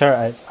media. Twitter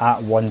is at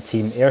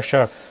OneTeam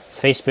Ayrshire,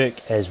 Facebook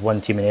is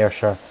OneTeam in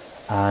Ayrshire,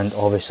 and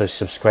obviously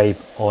subscribe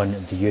on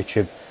the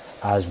YouTube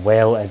as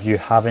well if you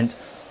haven't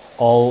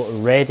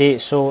already.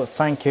 So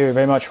thank you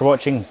very much for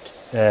watching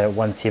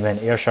One Team in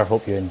Ayrshire.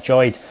 Hope you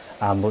enjoyed,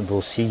 and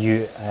we'll see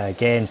you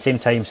again same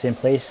time, same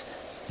place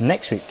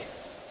next week.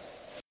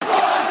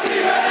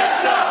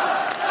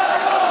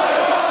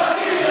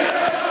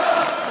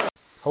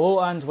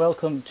 Hello and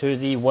welcome to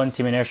the One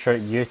Team in Ayrshire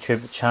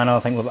YouTube channel. I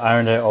think we've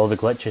ironed out all the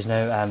glitches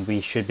now and we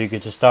should be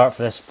good to start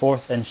for this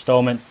 4th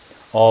instalment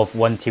of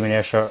One Team in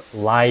Ayrshire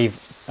Live.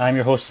 I'm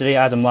your host today,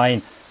 Adam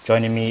Lyon.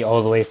 Joining me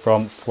all the way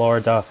from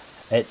Florida,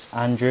 it's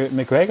Andrew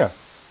McGregor.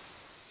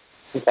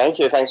 Thank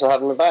you, thanks for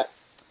having me back.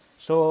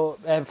 So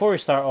before we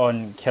start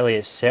on Killie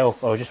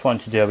itself, I just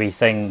wanted to do a wee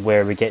thing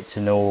where we get to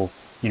know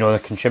the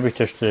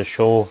contributors to the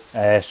show.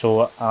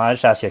 So I'll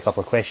just ask you a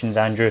couple of questions,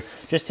 Andrew.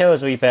 Just tell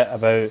us a wee bit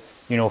about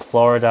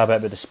Florida, a bit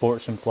about the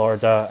sports in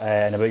Florida,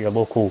 and about your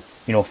local,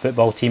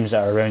 football teams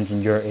that are around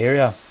in your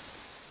area.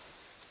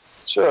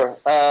 Sure.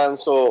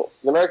 So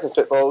the American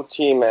football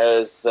team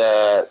is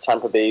the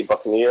Tampa Bay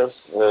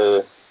Buccaneers,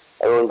 who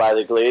are owned by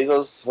the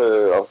Glazers,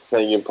 who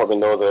you probably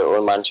know they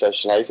own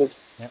Manchester United.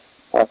 Yep.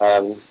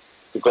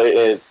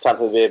 The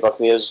Tampa Bay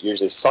Buccaneers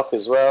usually suck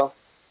as well.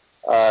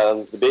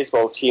 The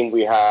baseball team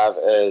we have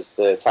is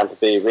the Tampa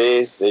Bay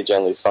Rays. They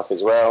generally suck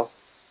as well.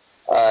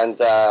 And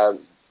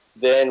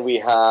then we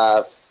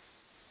have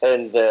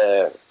in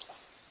the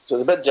so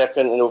it's a bit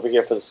different over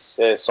here for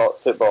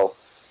football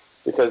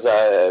because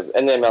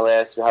in the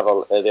MLS we have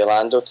the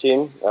Orlando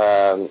team,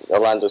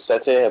 Orlando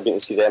City. I've been to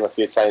see them a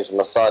few times with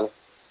my son,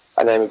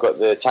 and then we've got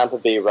the Tampa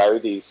Bay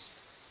Rowdies,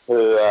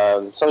 who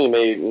some of you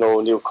may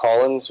know Neil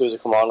Collins, who's a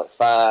Kilmarnock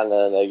fan,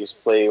 and I used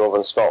to play over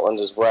in Scotland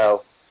as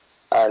well,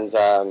 and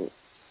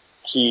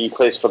he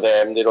plays for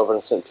them. They're over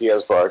in St.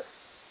 Petersburg.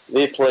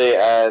 They play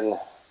in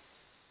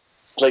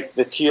it's like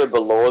the tier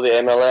below the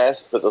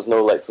MLS, but there's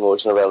no like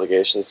promotion or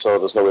relegation, so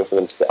there's no way for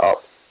them to get up.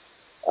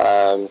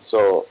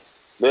 So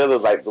they're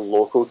the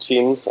local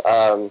teams.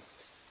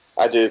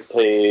 I do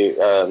play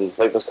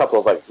there's a couple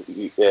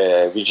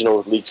of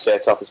regional leagues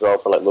set up as well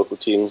for like local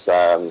teams.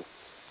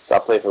 So I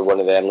play for one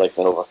of them like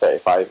in over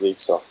 35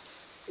 leagues. So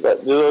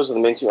but those are the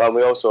main teams. And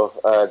we also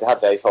they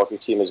have the ice hockey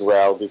team as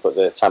well. We've got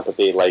the Tampa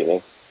Bay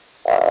Lightning,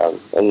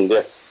 and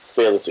they're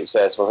fairly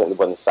successful. I think they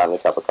won the Stanley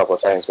Cup a couple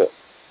of times,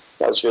 but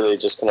that's really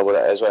just kind of what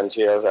it is around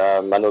here.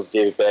 I know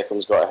David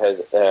Beckham's got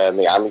his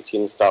Miami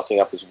team starting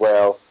up as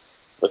well.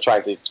 They're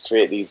trying to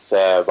create these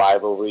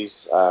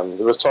rivalries.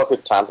 There was talk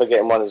of Tampa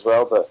getting one as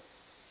well, but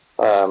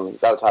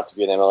that would have to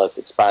be an MLS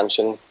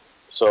expansion.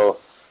 So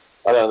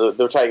I don't know.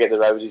 They'll try to get the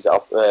Rowdies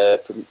up,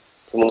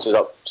 promotions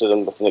up to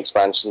them with an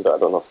expansion, but I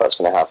don't know if that's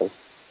going to happen.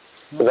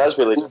 But that's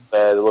really just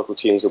the local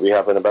teams that we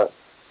have in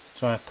about.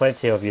 So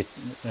plenty of you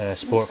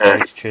sport for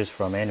you to choose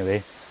from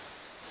anyway.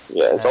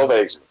 Yeah, it's all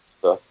very expensive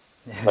though.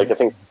 Like I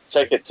think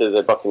ticket to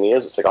the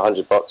Buccaneers, it's like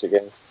 $100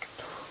 again.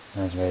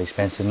 That's very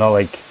expensive. Not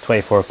like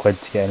 24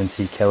 quid to get in and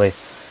see Kelly.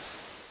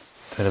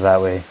 Put it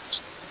that way.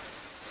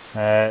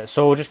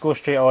 So we'll just go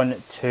straight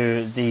on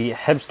to the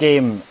Hibs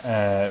game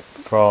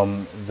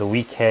from the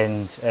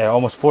weekend.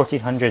 Almost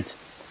 1,400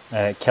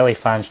 Kelly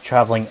fans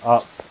travelling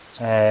up.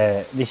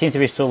 They seem to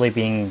be slowly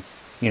being,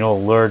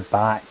 lured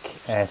back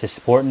to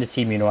supporting the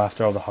team,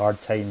 after all the hard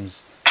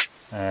times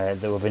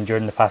that we've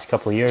endured in the past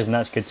couple of years, and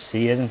that's good to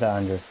see, isn't it,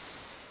 Andrew?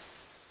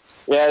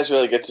 Yeah, it's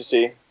really good to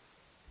see.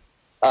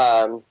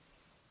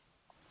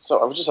 So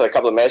I've just had a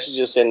couple of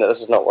messages saying that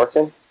this is not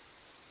working.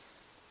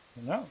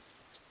 No.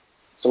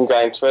 Some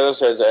guy on Twitter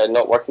says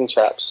not working,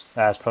 chaps.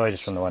 It's probably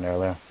just from the one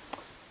earlier.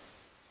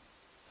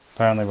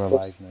 Apparently we're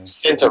live now.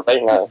 It's into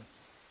right now.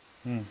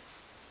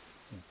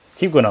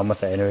 Keep going on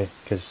with it anyway,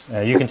 because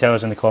you can tell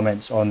us in the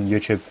comments on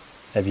YouTube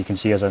if you can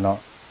see us or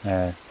not.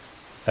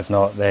 If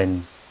not,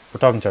 then we're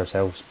talking to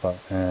ourselves, but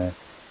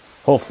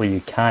hopefully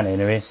you can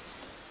anyway.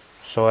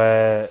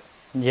 So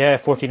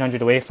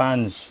 1,400 away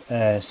fans,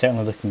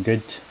 certainly looking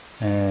good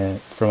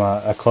from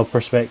a club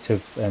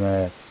perspective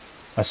and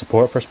a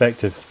support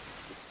perspective.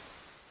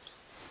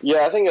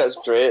 Yeah, I think that's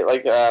great.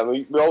 Like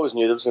we always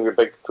knew there was going to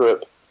be a big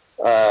group.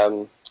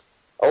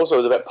 Also, I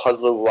was a bit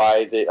puzzled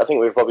why I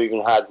think we'd probably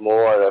even had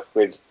more if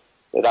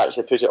they'd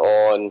actually put it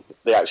on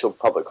the actual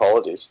public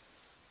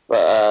holidays.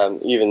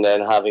 But even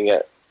then, having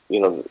it,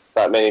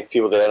 that many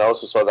people there, and I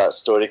also saw that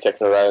story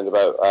kicking around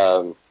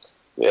about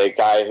the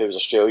guy who was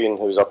Australian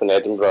who was up in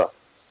Edinburgh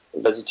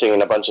visiting,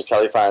 and a bunch of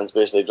Kelly fans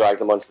basically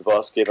dragged him onto the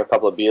bus, gave him a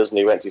couple of beers, and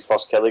he went to his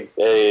first Kelly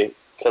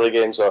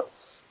game. So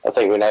I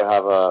think we now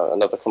have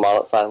another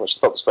Kilmarnock fan, which I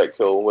thought was quite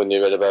cool when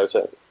you read about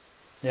it.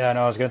 Yeah,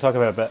 no, I was going to talk a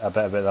bit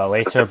about that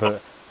later,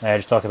 but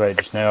just talk about it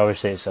just now.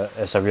 Obviously,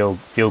 it's a real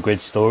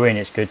feel-good story, and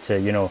it's good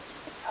to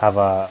have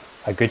a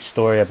good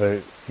story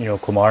about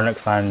Kilmarnock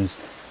fans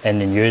in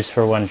the news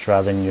for once,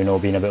 rather than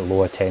being about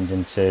low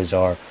attendances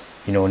or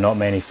not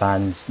many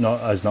fans, not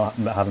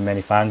having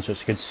many fans. So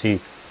it's good to see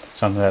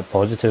something that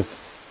positive.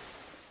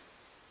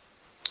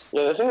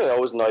 Yeah, the thing that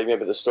always annoyed me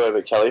about the story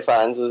about Kelly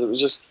fans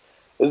is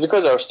it's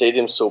because our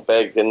stadium's so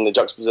big, and the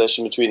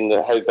juxtaposition between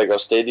how big our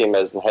stadium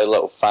is and how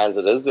little fans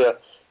it is there.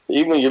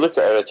 Even when you look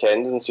at our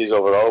attendances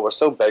overall, we're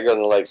still bigger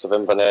than the likes of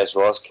Inverness,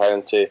 Ross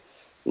County,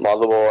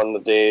 Motherwell on the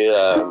day,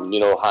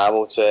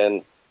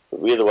 Hamilton.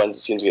 We're the ones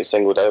that seem to get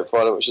singled out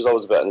for it, which is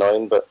always a bit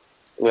annoying. But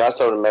I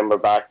still remember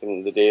back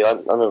in the day, I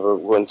remember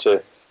going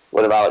to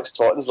one of Alex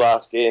Totten's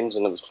last games,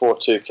 and it was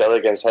 4-2 Kelly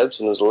against Hibs,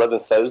 and there was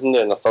 11,000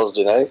 there on a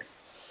Thursday night.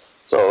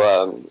 So,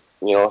 I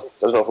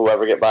don't know if we'll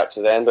ever get back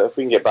to then, but if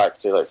we can get back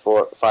to like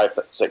 4,000,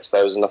 5,000,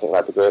 6,000, I think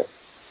that'd be great.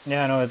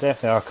 Yeah, no, they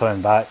definitely are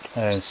coming back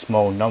in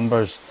small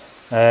numbers.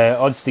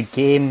 On to the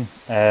game,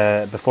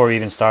 before we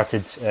even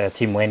started,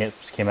 Team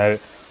Lennox came out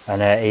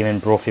and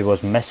Eamon Brophy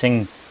was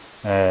missing,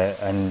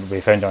 and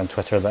we found out on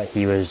Twitter that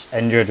he was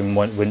injured and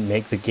wouldn't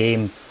make the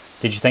game.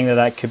 Did you think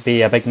that could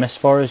be a big miss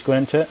for us going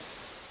into it?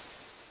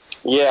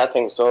 Yeah, I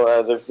think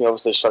so. They've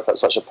obviously struck up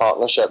such a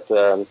partnership.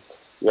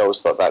 We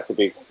always thought that could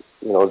be,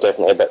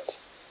 definitely a bit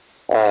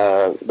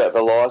of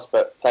a loss.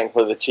 But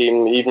thankfully, the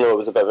team, even though it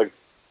was a bit of a,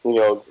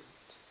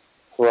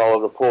 from all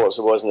the reports,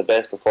 it wasn't the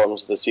best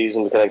performance of the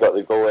season. We kind of got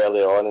the goal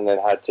early on, and then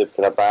had to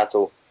kind of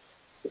battle.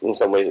 In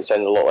some ways, it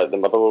sounded a lot like the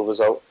Motherwell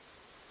result.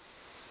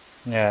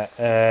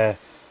 Yeah.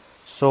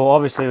 So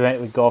obviously,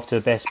 we got off to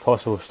the best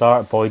possible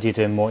start. Boydie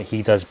doing what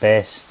he does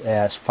best.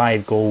 It's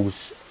 5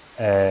 goals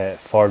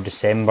for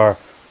December.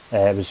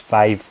 It was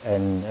 5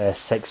 in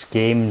 6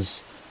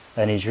 games,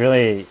 and he's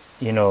really,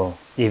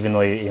 even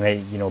though he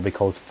might, be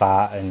called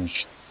fat and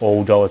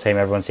old all the time.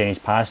 Everyone's saying he's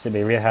past it, but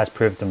he really has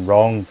proved them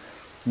wrong.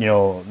 You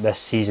know, this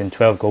season,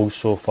 12 goals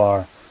so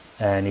far,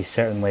 and he's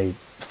certainly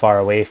far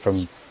away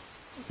from,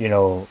 you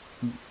know,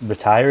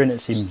 retiring, it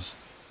seems.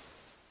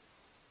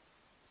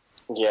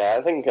 Yeah,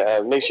 I think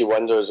it makes you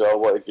wonder as well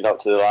what he's been up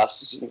to the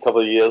last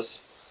couple of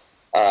years.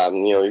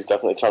 You know, he's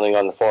definitely turning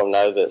on the form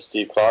now that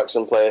Steve Clark's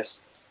in place.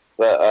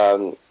 But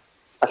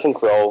I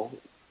think we're all,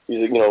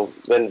 you know,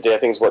 at the end of the day, I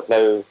think it's what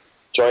now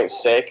joint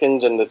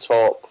second in the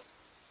top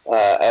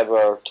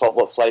ever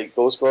top flight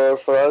goal scorer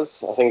for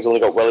us. I think he's only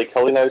got Willie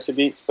Cully now to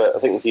beat, but I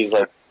think he's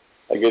like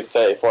a good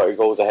 30-40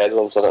 goals ahead of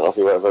him, so I don't know if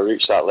he will ever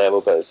reach that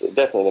level, but it's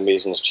definitely an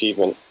amazing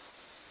achievement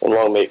and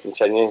long may it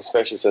continue,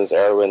 especially since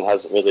Erwin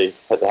hasn't really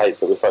hit the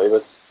heights that we thought he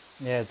would.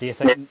 Yeah, do you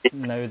think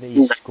now that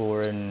he's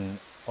scoring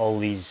all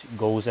these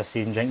goals this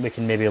season, do you think we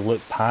can maybe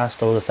look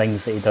past all the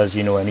things that he does,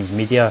 you know, in his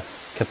media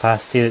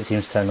capacity that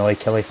seems to annoy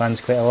Killie fans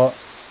quite a lot?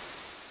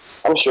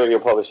 I'm sure he'll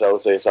probably still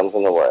say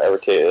something or whatever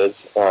it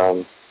is.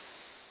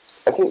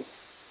 I think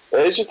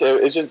it's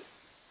just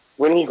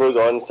when he goes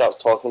on and starts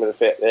talking about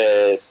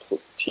the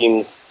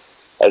teams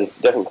and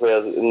different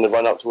players in the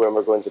run up to when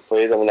we're going to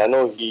play them. And I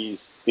know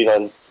he's been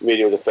on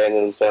radio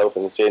defending himself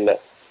and saying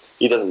that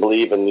he doesn't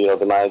believe in, you know,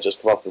 the managers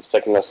come up and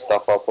sticking this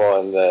stuff up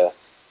on the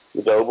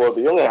billboard,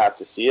 but you only have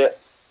to see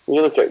it. When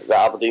you look at the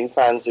Aberdeen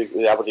fans,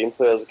 the Aberdeen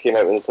players that came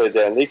out when they played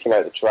them, they came out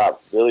of the trap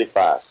really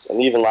fast.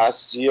 And even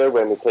last year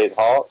when we played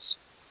Hearts,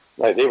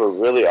 like, they were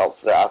really up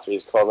for it after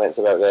his comments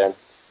about them.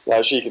 Now,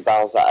 I'm sure you could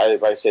balance that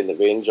out by saying that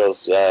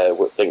Rangers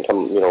didn't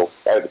come, you know,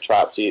 out of the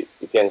traps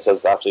against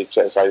us after he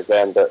criticised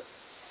them. But,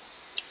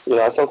 you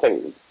know, I still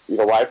think, you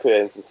know, why put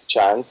anything to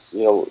chance?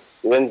 You know,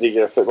 Lindsay,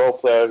 you're a football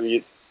player.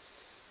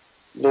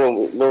 No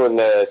one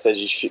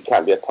says you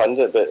can't be a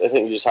pundit, but I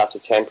think you just have to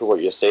temper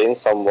what you're saying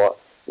somewhat.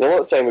 You know, a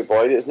lot of the time with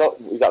Boyd, it's not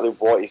exactly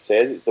what he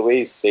says, it's the way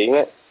he's saying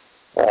it.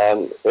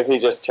 If he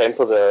just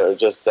tempered it or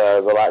just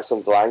relax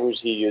on the language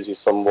he uses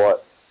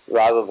somewhat,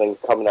 rather than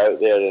coming out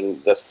there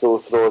and just full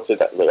throated,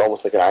 like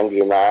almost like an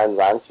angry man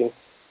ranting,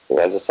 you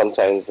know, just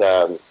sometimes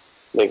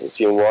makes it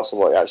seem worse than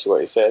what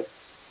he said.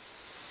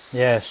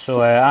 Yeah,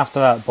 so after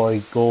that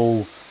Boyd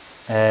goal,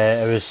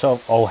 it was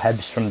sort of all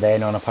Hibs from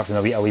then on, apart from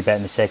a wee bit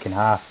in the second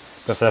half.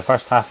 But for the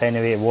first half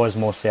anyway, it was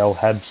mostly all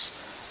Hibs.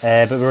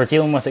 But we were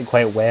dealing with it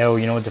quite well,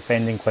 you know,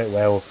 defending quite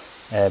well.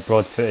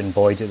 Broadfoot and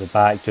Boyd at the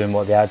back doing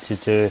what they had to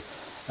do.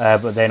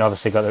 But then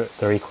obviously got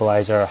their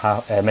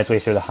equaliser midway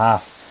through the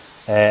half.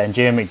 And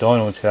Jamie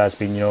McDonald, who has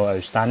been, you know,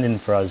 outstanding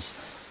for us,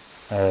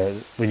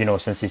 you know,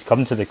 since he's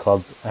come to the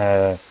club,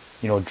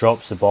 you know,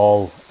 drops the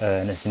ball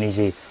and it's an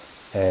easy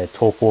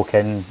toe poke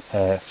in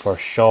for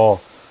Shaw.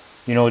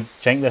 You know, do you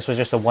think this was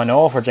just a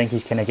one-off, or do you think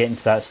he's kind of getting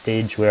to that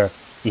stage where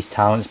his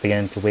talent's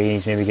beginning to wane,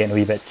 he's maybe getting a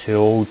wee bit too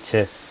old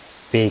to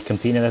be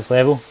competing at this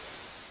level?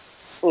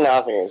 No,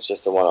 I think it's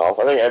just a one-off.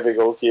 I think every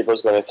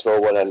goalkeeper's going to throw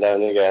one in now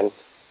and again.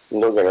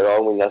 And don't get me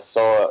wrong, when I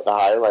saw the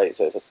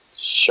highlights, it's a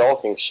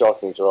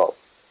shocking drop.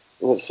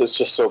 It's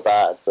just so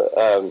bad. But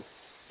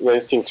you know,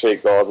 I've seen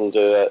Craig Gordon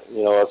do it.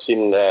 You know, I've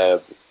seen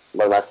one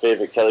of my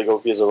favourite Killie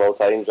goalkeepers of all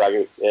time,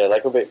 Dragan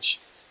Likovic,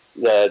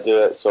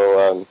 do it.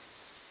 So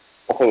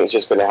I think it's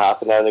just going to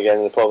happen now and again.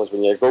 And the problem is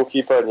when you're a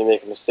goalkeeper and you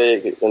make a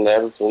mistake, it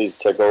inevitably leads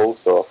to a goal.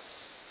 So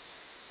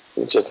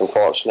it's just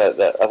unfortunate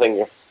that I think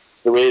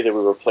if the way that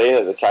we were playing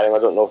at the time, I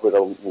don't know if we'd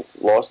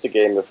have lost the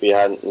game if we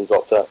hadn't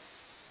dropped it.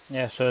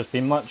 Yeah, so there's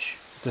been much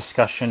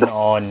discussion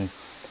on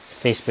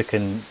Facebook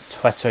and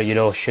Twitter, you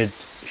know, should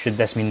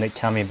this mean that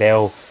Cammy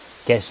Bell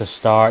gets a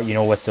start, you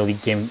know, with the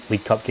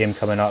League Cup game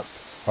coming up,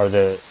 or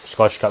the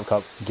Scottish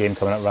Cup game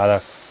coming up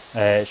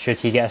rather. Should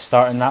he get a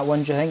start in that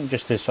one, do you think,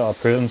 just to sort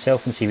of prove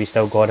himself and see if he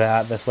still got it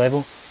at this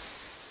level?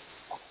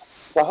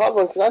 It's a hard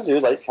one because I do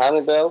like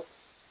Cammy Bell,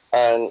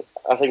 and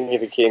I think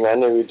if he came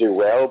in he would do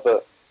well,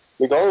 but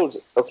McDonald,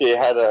 okay,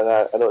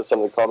 I know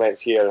some of the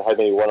comments here, how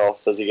many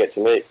one-offs does he get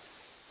to make?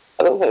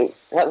 I can't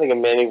think of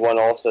many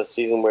one-offs this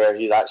season where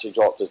he's actually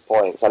dropped his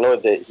points. I know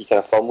that he kind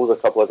of fumbled a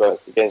couple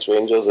against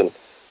Rangers, and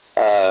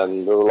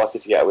we were lucky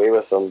to get away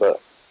with them, but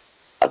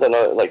I don't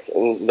know, like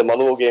in the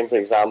Motherwell game, for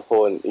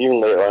example, and even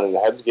later on in the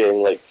Hibs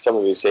game, like some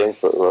of his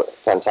sayings were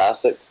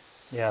fantastic.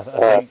 Yeah, I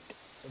think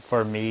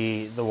for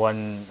me,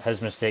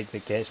 his mistake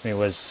that gets me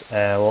was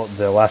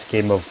the last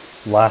game of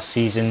last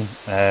season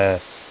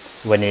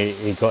when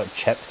he got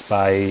chipped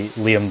by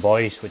Liam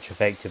Boyce, which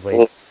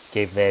effectively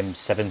gave them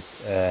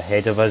 7th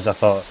ahead of us. I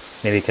thought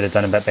maybe he could have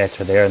done a bit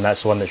better there, and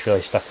that's the one that's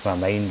really stuck in my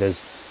mind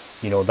is,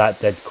 you know, that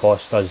did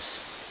cost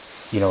us,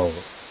 you know,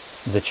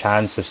 the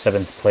chance of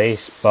 7th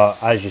place. But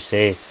as you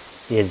say,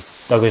 he has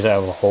dug us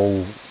out of a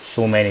hole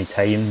so many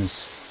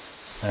times,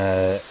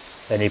 and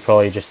he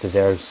probably just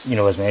deserves, you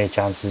know, as many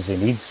chances as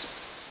he needs.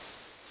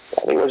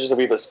 I think we're just a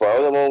wee bit spoiled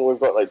at the moment. We've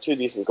got like 2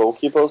 decent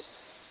goalkeepers.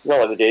 Not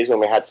like the days when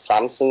we had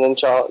Samson in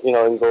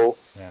goal.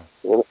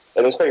 Yeah.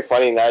 And it's quite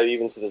funny now,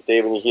 even to this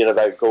day, when you hear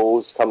about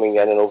goals coming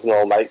in and opening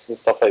all mics and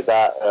stuff like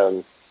that.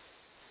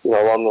 You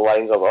know, along the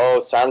lines of,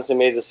 oh, Samson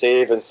made the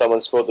save and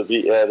someone scored the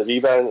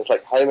rebound. It's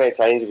like, how many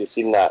times have you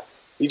seen that?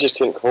 You just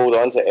couldn't hold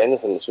on to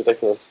anything. It's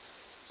ridiculous.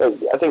 So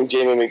I think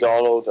Jamie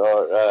McDonald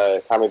or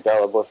Cammy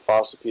Bell are both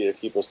far superior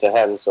keepers to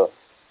him. So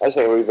I just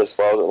think we're a bit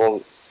spoiled at the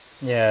moment.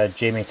 Yeah,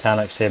 Jamie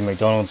Tannock said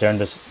McDonald's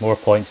earned us more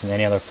points than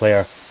any other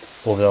player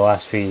over the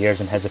last few years,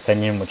 in his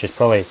opinion, which is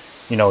probably,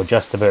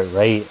 just about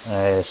right.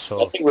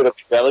 So I think we'd have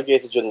been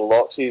relegated during the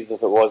lock season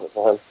if it wasn't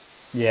for him.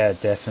 yeah,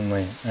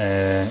 definitely.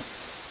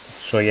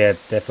 So yeah,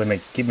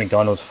 definitely keep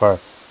McDonald's for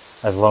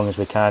as long as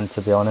we can,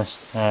 to be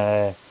honest.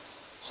 So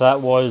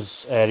that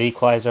was the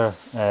equaliser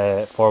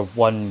for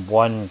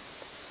 1-1.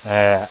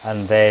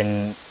 And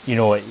then,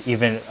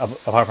 even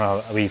apart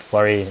from a wee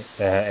flurry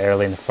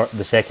early in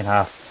the second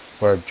half,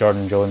 where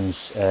Jordan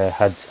Jones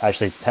had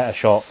actually hit a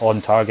shot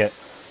on target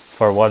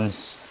for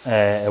once,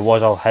 it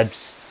was all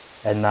Hibs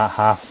in that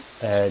half.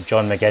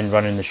 John McGinn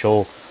running the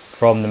show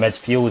from the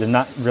midfield, and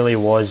that really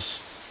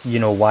was,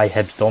 why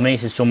Hibs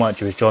dominated so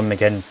much. It was John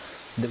McGinn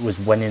that was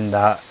winning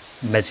that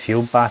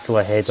midfield battle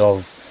ahead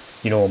of,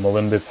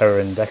 Malumbu, Power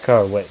and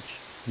Dicker, which,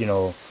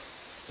 there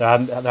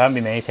haven't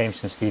been many times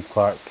since Steve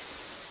Clark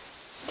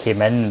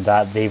came in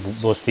that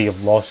those three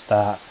have lost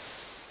that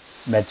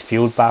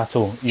midfield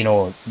battle.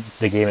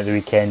 The game at the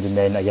weekend and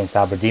then against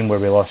Aberdeen where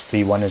we lost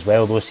 3-1 as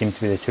well. Those seem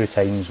to be the two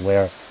times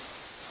where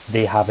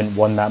they haven't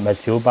won that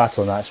midfield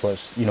battle, and that's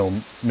what's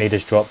made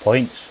us drop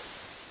points.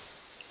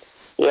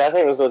 Yeah, I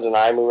think there's no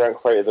denying we weren't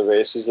quite at the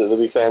races at the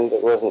weekend.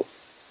 It wasn't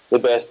the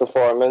best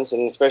performance,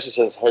 and especially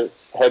since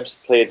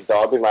Hibs played the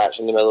derby match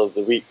in the middle of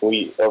the week,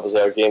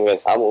 obviously our game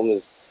against Hamilton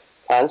was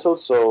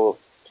cancelled, so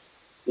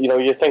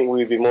you think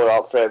we'd be more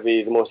up for it,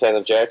 be the most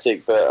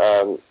energetic, but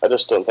I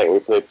just don't think we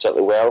played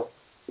particularly well.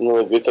 The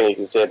only good thing you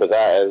can say about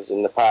that is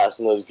in the past,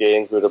 in those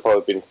games, we would have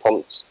probably been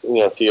pumped 3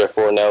 or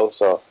 4-0,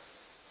 so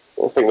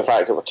I think the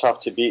fact that we're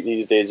tough to beat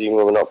these days, even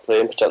when we're not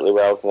playing particularly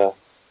well,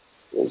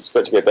 it's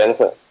got to be a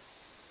benefit.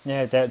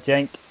 Yeah, do you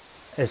think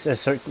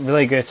it's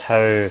really good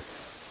how,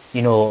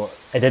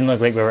 it didn't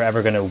look like we were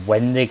ever going to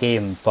win the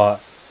game,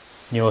 but,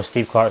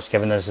 Steve Clark's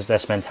given us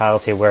this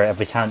mentality where if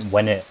we can't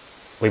win it,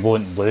 we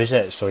won't lose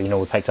it. So,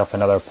 we picked up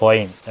another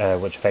point,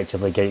 which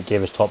effectively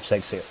gave us top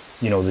 6 at,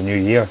 the new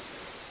year.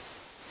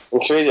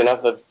 And crazy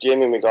enough, if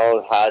Jamie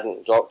McDonald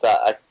hadn't dropped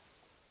that,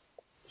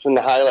 from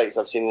the highlights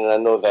I've seen, and I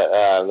know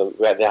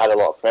that they had a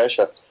lot of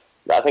pressure,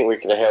 but I think we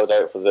could have held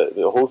out for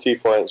the whole 3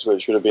 points,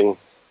 which would have been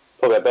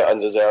probably a bit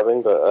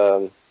undeserving,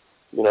 but,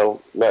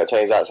 many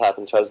times that's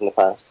happened to us in the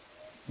past.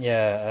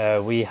 Yeah,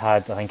 we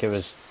had, I think it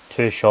was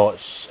 2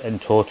 shots in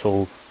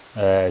total,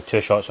 2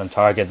 shots on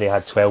target. They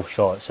had 12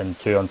 shots and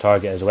 2 on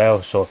target as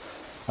well, so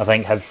I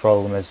think Hibs'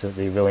 problem is that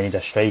they really need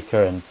a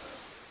striker, and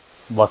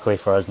luckily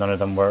for us, none of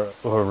them were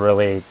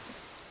really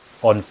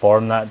on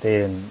form that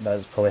day, and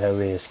that's probably how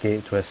we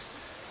escaped with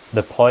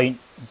the point.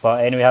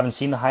 But anyway, having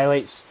seen the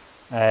highlights,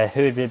 who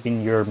would have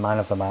been your man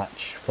of the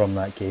match from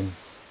that game?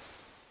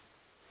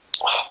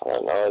 I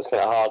don't know, it's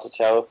kind of hard to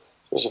tell,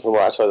 especially from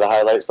what I saw the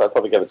highlights, but I'd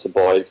probably give it to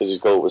Boyd because his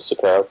goal was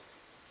superb.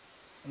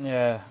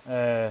 Yeah,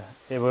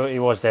 he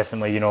was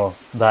definitely,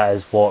 that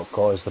is what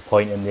got us the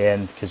point in the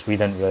end, because we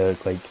didn't really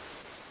look like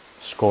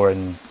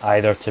scoring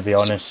either, to be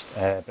honest.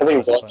 I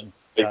think Boyd was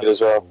good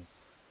as well.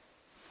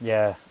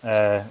 Yeah,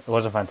 it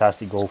was a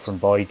fantastic goal from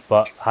Boyd,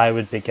 but I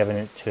would be giving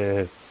it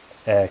to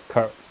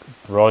Kirk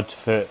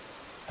Broadfoot.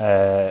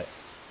 If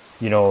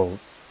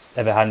it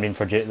hadn't been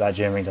for that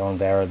Jamie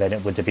McDonald error, then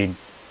it would have been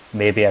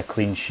maybe a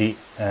clean sheet,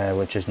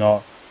 which is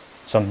not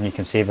something you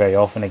can say very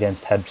often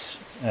against Hibs,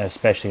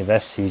 especially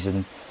this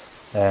season.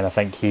 And I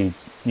think he,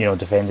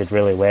 defended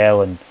really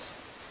well and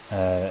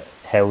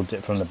held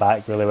it from the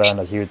back really well,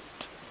 and he would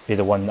be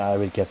the one that I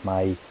would give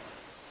my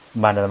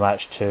man of the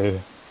match to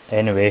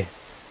anyway.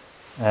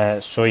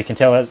 So you can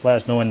let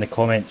us know in the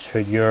comments who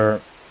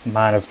your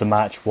man of the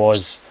match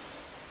was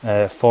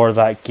for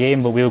that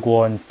game, but we'll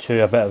go on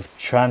to a bit of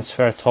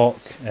transfer talk.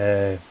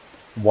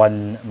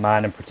 One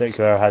man in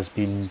particular has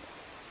been,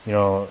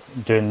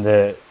 doing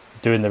the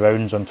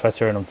rounds on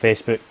Twitter and on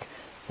Facebook.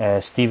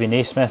 Stevie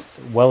Naismith,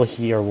 will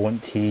he or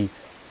won't he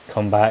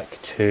come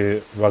back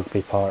to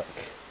Rugby Park?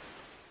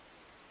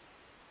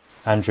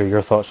 Andrew,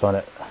 your thoughts on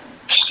it?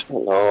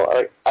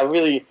 No,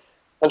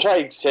 I'm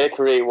trying to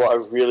separate what I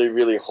really,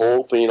 really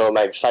hope and,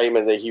 my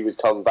excitement that he would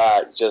come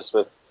back just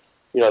with,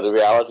 the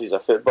realities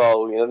of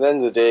football. At the end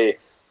of the day, it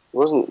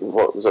wasn't,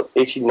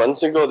 18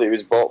 months ago that he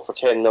was bought for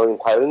 £10 million.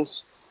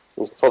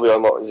 He's probably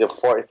on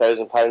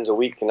 £40,000 a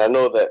week, and I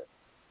know that,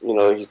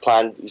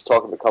 he's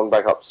talking about coming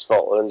back up to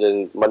Scotland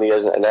and money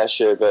isn't an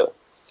issue, but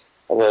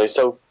I know he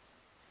still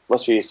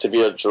must be a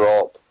severe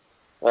drop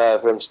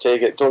for him to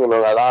take it. Don't get me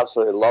wrong, I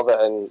absolutely love it,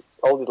 and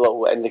all the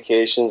little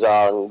indications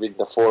are in reading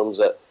the forums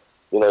that,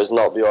 it's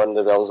not beyond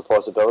the realms of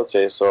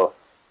possibility. So,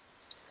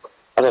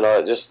 I don't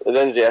know, just at the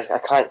end of the day, I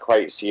can't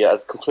quite see it.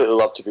 I'd completely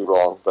love to be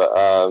wrong, but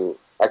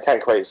I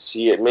can't quite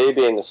see it.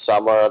 Maybe in the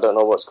summer, I don't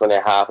know what's going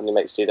to happen. He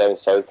might stay down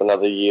south for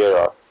another year,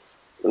 or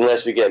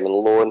unless we get him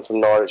on loan from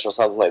Norwich or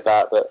something like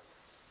that. But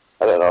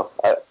I don't know.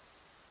 I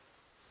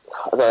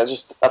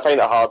find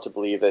it hard to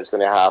believe that it's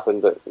going to happen,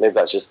 but maybe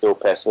that's just the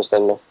old pessimist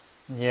in me.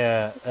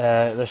 Yeah,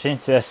 there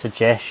seems to be a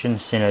suggestion,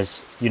 seeing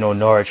as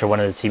Norwich are one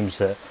of the teams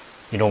that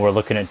we're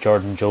looking at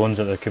Jordan Jones,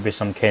 that there could be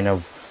some kind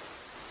of,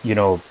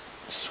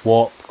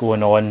 swap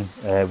going on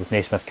with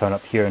Naismith coming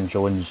up here and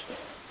Jones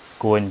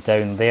going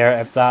down there.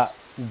 If that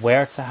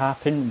were to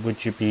happen,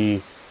 would you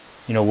be,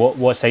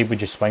 what side would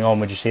you swing on?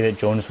 Would you say that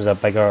Jones was a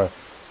bigger,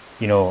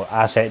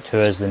 asset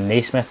to us than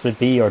Naismith would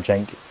be, or do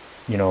you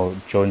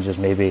think, Jones has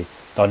maybe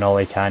done all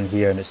he can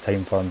here and it's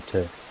time for him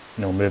to,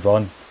 move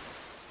on?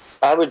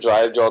 I would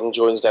drive Jordan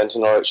Jones down to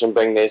Norwich and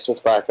bring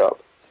Naismith back up.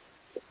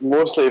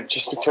 Mostly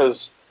just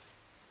because,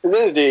 at the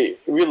end of the day,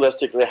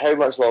 realistically, how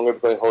much longer are we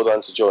going to hold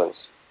on to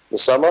Jones? The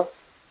summer?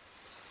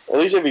 At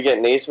least if we get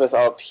Naismith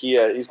up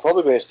here, he's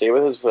probably going to stay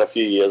with us for a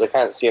few years. I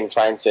can't see him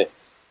trying to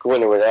go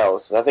anywhere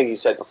else. And I think he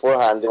said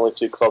beforehand the only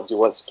two clubs he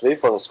wants to play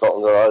for in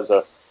Scotland are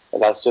us,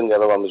 and that's soon the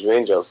other one was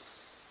Rangers.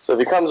 So if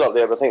he comes up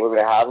there, I think we're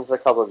going to have him for a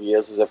couple of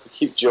years. As if we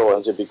keep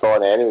Jones, he'll be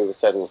gone anyway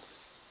within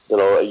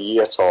a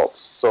year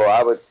tops. So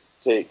I would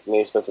take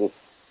Naismith, and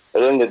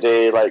at the end of the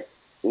day, like,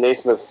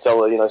 Naismith's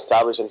still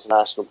established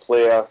international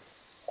player,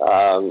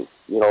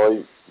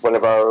 one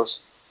of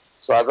ours.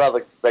 So I'd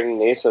rather bring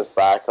Naismith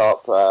back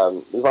up.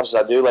 As much as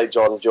I do like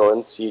Jordan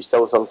Jones, he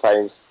still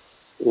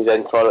sometimes, his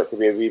end product could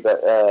be a wee bit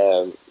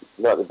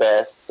not the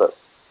best, but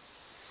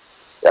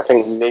I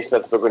think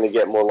Naismith we're going to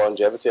get more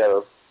longevity out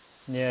of.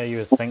 Yeah, you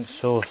would think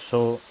so.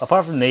 So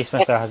apart from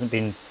Naismith, there hasn't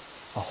been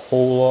a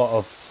whole lot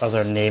of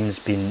other names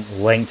being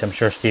linked. I'm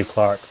sure Steve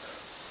Clarke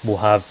will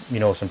have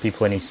some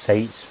people in his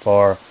sights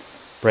for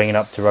bringing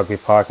up to Rugby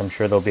Park. I'm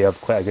sure they'll be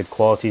of quite a good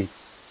quality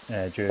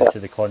due to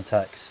the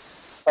contacts.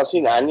 I've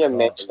seen Anya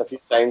mentioned a few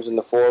times in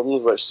the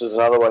forums, which is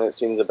another one that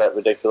seems a bit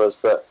ridiculous,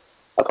 but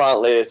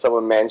apparently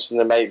someone mentioned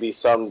there might be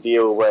some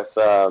deal with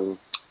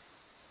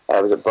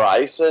was it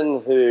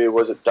Bryson, who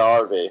was at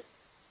Derby,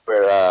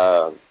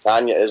 where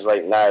Anya is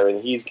right now,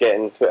 and he's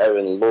getting put out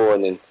in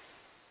loan, and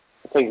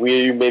I think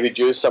we maybe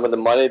due some of the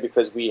money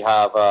because we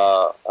have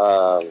a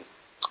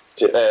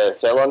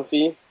sell-on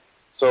fee.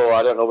 So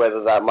I don't know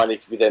whether that money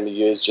could be then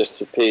used just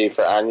to pay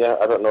for Anya.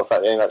 I don't know if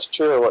that's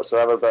true or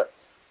whatsoever, but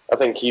I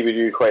think he would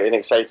be quite an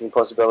exciting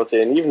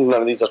possibility. And even if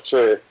none of these are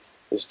true,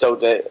 it's still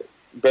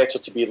better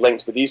to be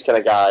linked with these kind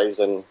of guys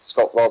and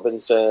Scott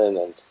Robinson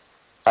and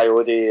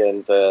Coyote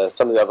and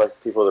some of the other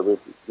people that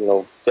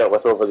we've dealt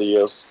with over the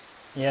years.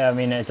 Yeah, I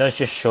mean, it does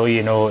just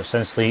show,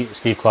 since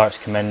Steve Clarke's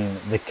come in,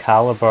 the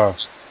calibre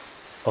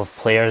of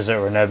players that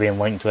we're now being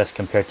linked with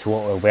compared to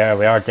what we were.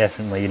 We are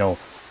definitely,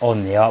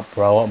 on the up.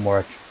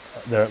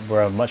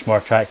 We're a much more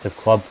attractive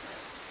club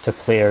to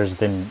players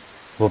than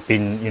we've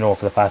been,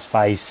 for the past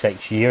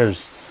 5-6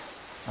 years.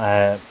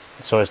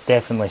 So it's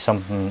definitely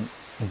something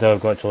that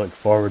I've got to look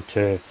forward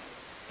to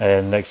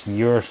next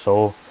year or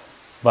so.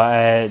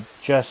 But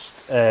just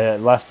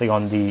last thing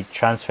on the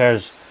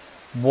transfers,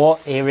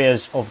 what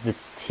areas of the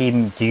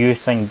team do you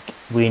think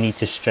we need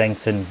to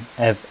strengthen,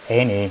 if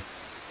any,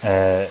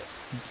 going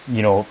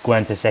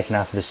into the second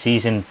half of the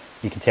season?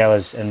 You can tell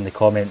us in the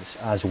comments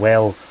as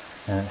well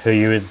who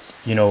you would,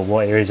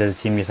 what areas of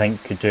the team you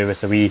think could do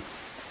with a wee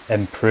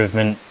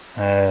improvement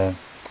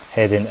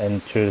heading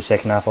into the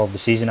second half of the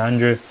season.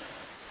 Andrew,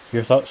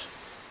 your thoughts?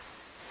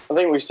 I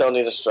think we still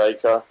need a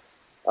striker.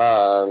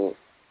 I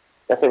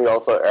think we all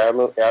thought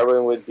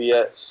Erwin would be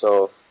it.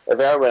 So if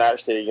Erwin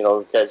actually,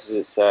 gets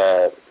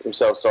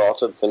himself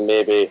sorted, then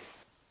maybe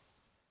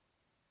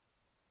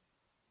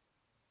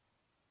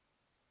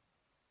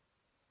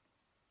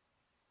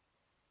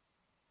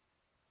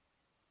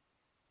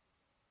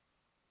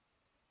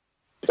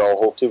we'd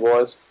all hoped he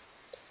was.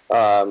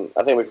 I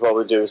think we could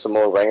probably do some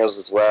more wingers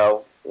as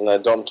well.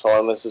 Dom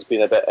Thomas has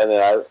been a bit in and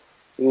out.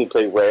 I think he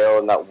played well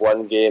in that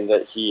one game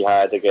that he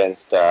had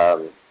against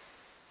that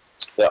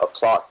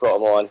Clarke brought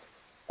him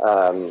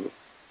on.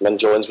 When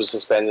Jones was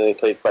suspended, he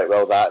played quite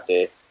well that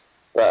day.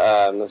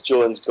 But if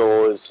Jones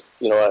goes,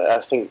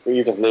 I think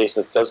even if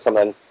Naismith does come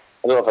in,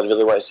 I don't know if I'd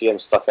really want to see him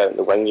stuck out in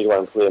the wing. You'd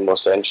want to play him more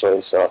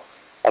centrally. So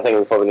I think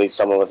we probably need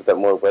someone with a bit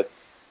more width.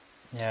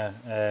 Yeah,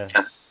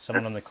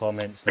 someone in the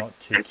comments not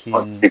too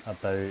keen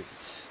about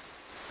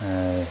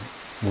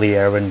Lee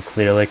Erwin,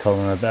 clearly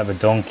calling him a bit of a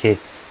donkey.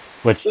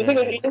 Which the thing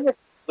is, he's a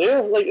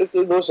player. Like, it's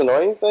the most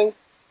annoying thing.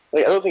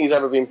 Like, I don't think he's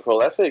ever been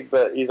prolific,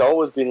 but he's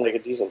always been like a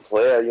decent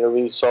player.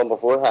 We saw him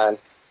beforehand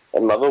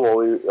in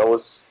Motherwell. He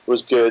always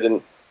was good,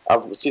 and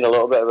I've seen a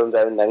little bit of him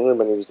down in England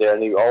when he was there,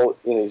 and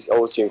he's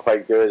always seemed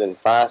quite good and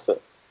fast.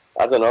 But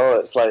I don't know.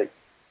 It's like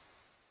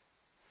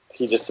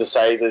he just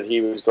decided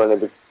he was going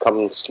to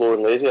become slow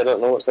and lazy. I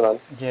don't know what's going on.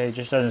 Yeah, he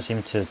just doesn't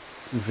seem to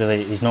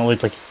really. He's not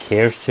looked like he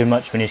cares too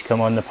much when he's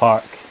come on the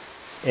park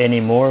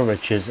anymore,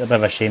 which is a bit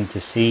of a shame to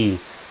see.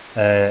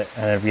 And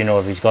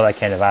if he's got that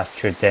kind of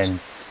attitude, then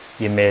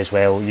you may as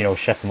well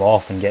ship him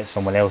off and get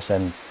someone else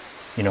in,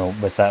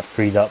 with that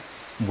freed up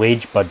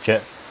wage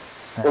budget.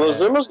 Well,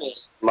 there's rumours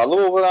that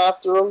Motherwell were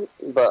after him,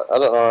 but I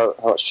don't know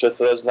how much truth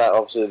there is in that.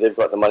 Obviously, they've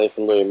got the money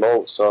from Louis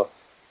Moult, so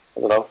I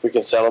don't know if we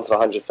can sell him for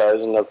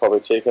 100,000. I'll probably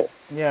take it.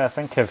 Yeah, I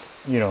think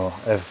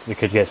if we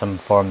could get some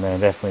form, then I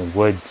definitely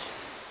would.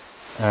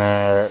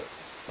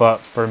 But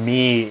for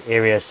me,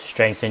 areas to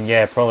strengthen,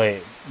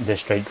 probably the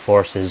strike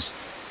force is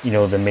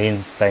the main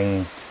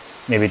thing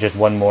maybe just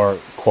one more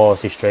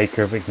quality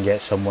striker if we can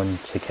get someone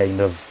to kind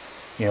of,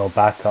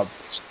 back up,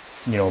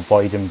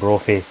 Boyd and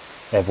Brophy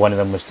if one of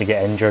them was to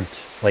get injured,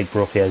 like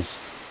Brophy is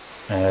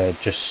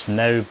just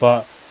now.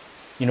 But,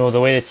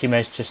 the way the team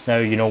is just now,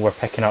 we're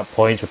picking up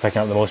points, we're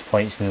picking up the most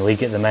points in the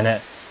league at the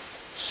minute.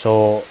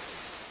 So,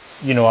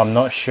 I'm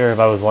not sure if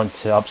I would want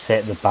to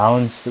upset the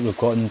balance that we've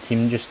got in the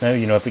team just now.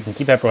 If we can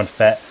keep everyone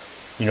fit,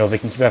 if we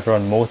can keep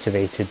everyone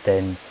motivated,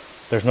 then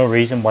there's no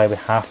reason why we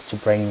have to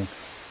bring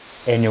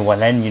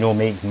anyone in,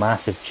 make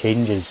massive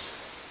changes.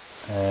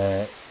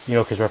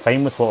 Because we're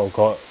fine with what we've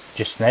got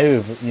just now.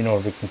 If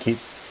we can keep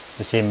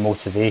the same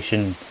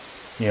motivation,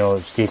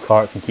 Steve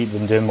Clarke can keep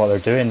them doing what they're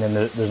doing, then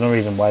there's no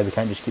reason why we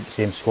can't just keep the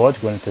same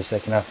squad going into the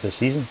second half of the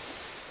season.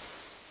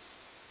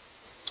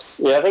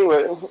 Yeah, I think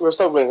we're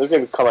still going. There's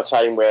going to come a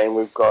time when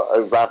we've got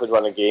a rapid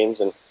run of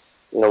games, and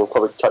we'll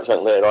probably touch on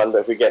it later on.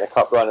 But if we get a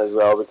cup run as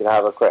well, we can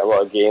have quite a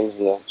lot of games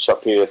in a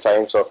short period of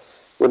time. So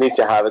we need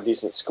to have a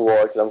decent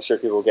squad because I'm sure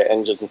people will get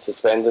injured and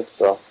suspended.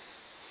 So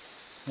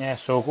yeah,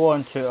 so we'll go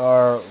on to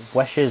our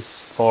wishes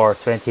for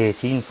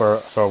 2018,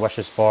 our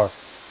wishes for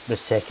the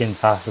second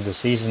half of the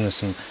season. There's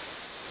some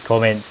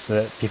comments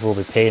that people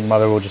will be paying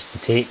Motherwell just to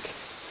take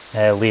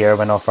Lee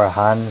Irwin off our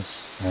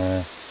hands.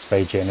 It's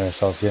very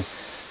generous of you.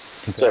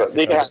 So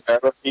they can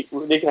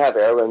have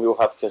Irwin, we'll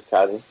have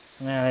Kirkcaldy.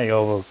 Yeah, there you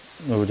go.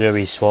 We'll do a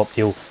wee swap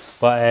deal.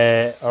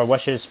 But our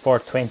wishes for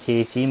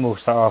 2018, we'll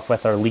start off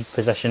with our league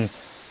position.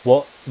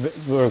 We're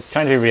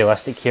trying to be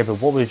realistic here, but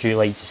what would you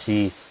like to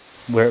see?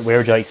 Where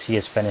would you like to see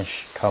us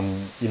finish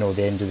come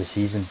the end of the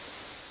season?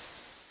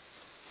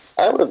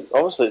 I would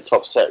obviously the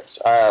top six.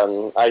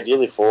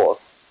 Ideally 4.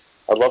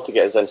 I'd love to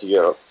get us into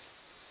Europe.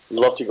 I'd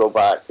love to go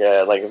back.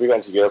 If we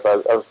went to Europe,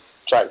 I'd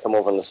try to come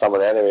over in the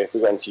summer anyway. If we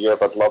went to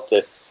Europe, I'd love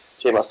to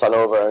take my son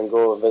over and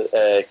go with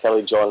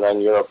Kelly John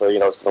around Europe.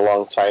 It's been a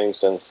long time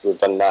since we've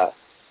done that.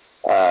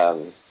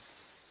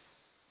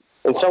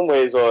 In some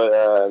ways,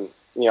 I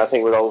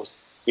think we'd always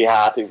be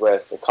happy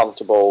with a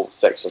comfortable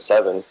 6 or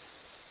 7.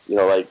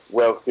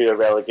 Well clear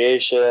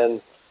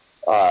relegation.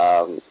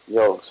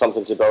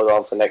 Something to build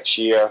on for next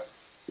year.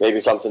 Maybe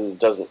something that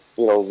doesn't,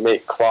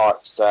 make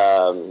Clark's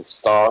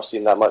star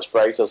seem that much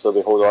brighter, so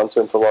we hold on to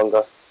him for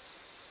longer.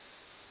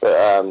 But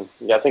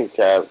I think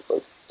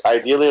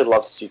ideally I'd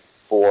love to see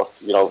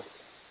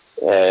 4th,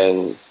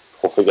 and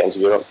hopefully get into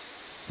Europe.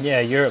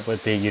 Yeah, Europe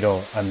would be,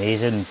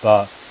 amazing,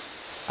 but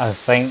I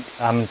think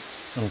I'm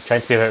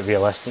trying to be a bit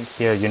realistic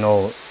here.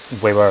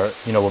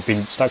 We've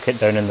been stuck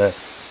down in the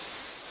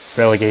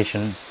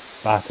relegation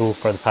battle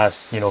for the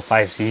past,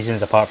 5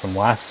 seasons, apart from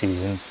last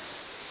season.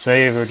 So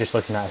maybe we're just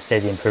looking at a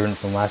steady improvement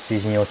from last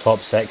season. Top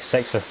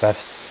 6 or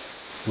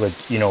 5th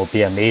would,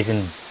 be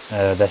amazing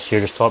this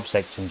year. Just top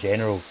 6 in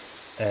general.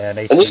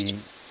 Nice wee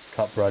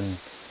cup run.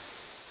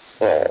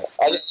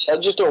 I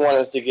just don't want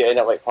us to get in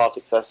at like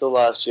Partick Thistle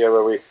last year,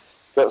 where we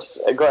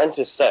got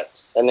into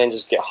 6th and then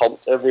just get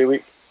humped every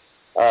week.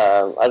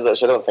 I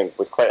don't think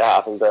would quite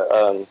happen, but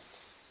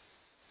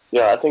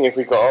I think if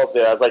we got up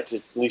there, I'd like to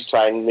at least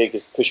try and make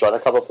us push on a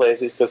couple of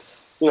places, because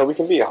we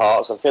can beat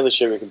Hearts. I'm fairly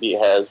sure we can beat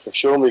Hibs. We've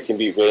shown we can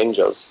beat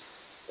Rangers.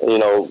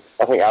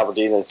 I think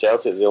Aberdeen and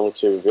Celtic are the only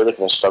two we've really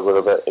kind of struggled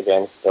a bit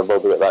against. A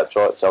little bit of that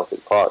draw at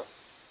Celtic Park.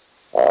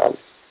 I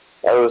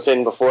was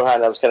saying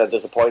beforehand, I was kind of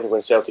disappointed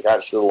when Celtic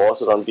actually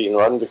lost an unbeaten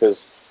run,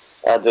 because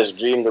I had this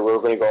dream that we were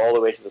going to go all the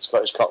way to the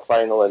Scottish Cup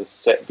final and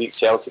beat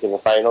Celtic in the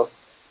final,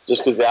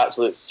 just because the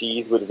absolute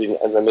seed would have been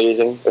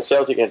amazing. If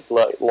Celtic had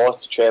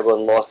lost the treble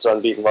and lost their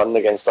unbeaten run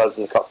against us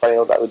in the cup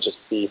final, that would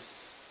just be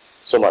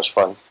so much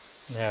fun.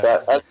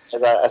 Yeah.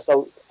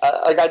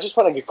 I just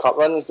want a good cup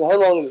run. How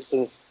long is it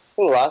since? I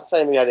think the last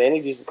time we had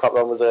any decent cup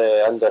run was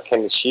under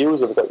King of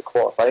Shields, where we got the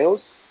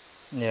quarterfinals.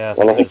 Yeah, I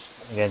think it was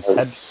against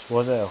Hibs,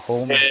 was it, at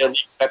home? Yeah,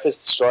 Griffiths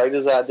destroyed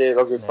us that day at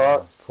Rugby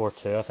Park.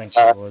 4-2, I think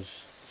it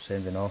was,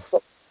 sending off.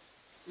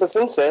 But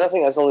since then, I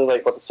think that's only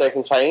the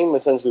second time,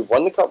 and since we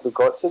won the cup, we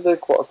got to the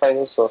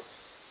quarterfinals. So,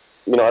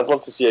 I'd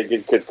love to see a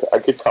good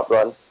cup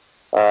run.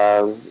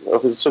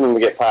 Assuming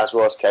we get past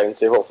Ross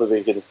County, hopefully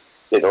we can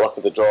get the luck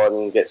of the draw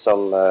and get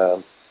some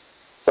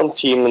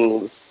team in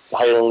the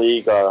Highland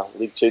League or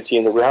League 2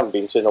 team that we haven't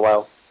been to in a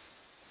while.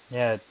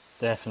 Yeah,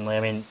 definitely.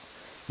 I mean,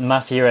 my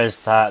fear is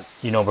that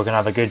we're going to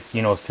have a good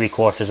 3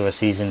 quarters of a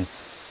season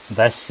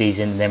this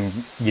season, and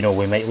then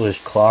we might lose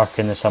Clark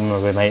in the summer.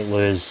 We might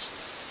lose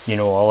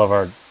all of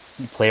our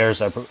players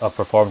that have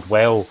performed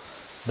well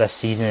this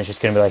season. It's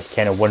just going to be like a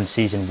kind of one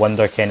season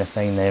wonder kind of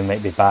thing. They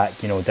might be back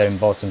down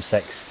bottom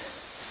 6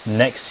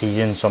 next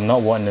season. So I'm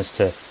not wanting us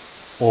to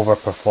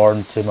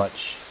overperform too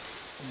much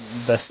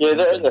this season.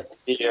 There is a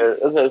fear.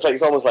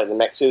 It's almost like the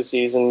Mexo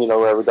season,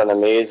 where we've done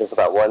amazing for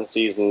that one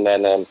season,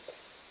 and then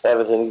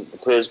the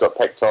players got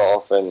picked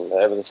off and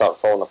everything started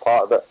falling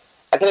apart. But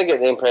I kind of get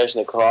the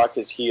impression that Clark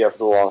is here for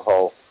the long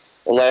haul,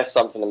 unless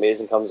something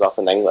amazing comes up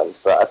in England.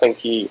 But I think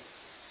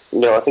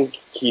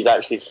he's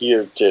actually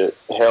here to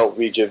help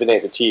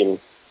rejuvenate the team.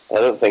 I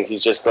don't think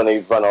he's just going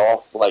to run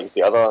off like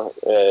the other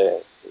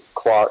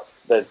Clark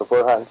did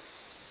beforehand.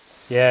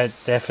 Yeah,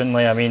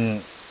 definitely. I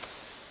mean,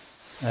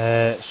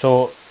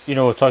 so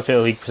we've talked about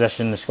the league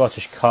position, the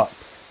Scottish Cup,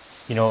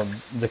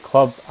 the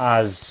club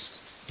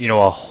as,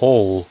 a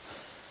whole,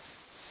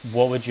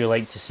 what would you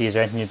like to see? Is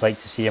there anything you'd like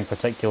to see in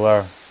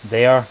particular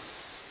there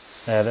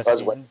this As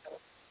season?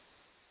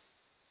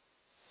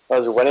 I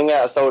was winning it.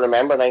 I still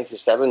remember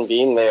 '97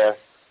 being there,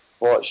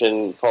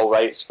 watching Paul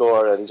Wright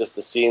score, and just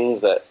the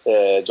scenes that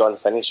John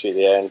finished at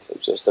the end. It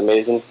was just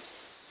amazing.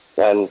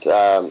 And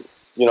I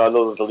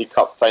know the League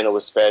Cup final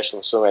was special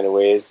in so many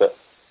ways, but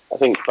I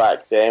think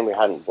back then we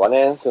hadn't won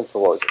anything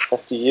for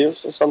 50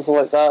 years or something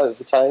like that at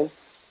the time.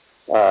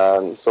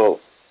 So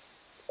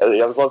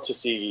I would love to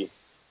see.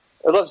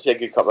 I'd love to see a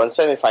good cup run.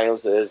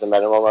 Semi-finals is the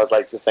minimum. I'd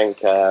like to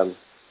think.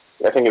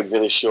 I think it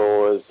really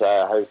shows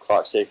how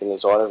Clark's taking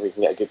us on if we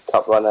can get a good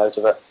cup run out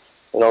of it,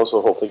 and also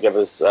hopefully give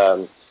us.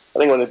 I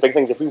think one of the big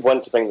things, if we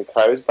want to bring the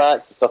crowds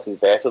back, there's nothing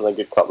better than a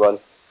good cup run.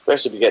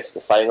 Especially if we get to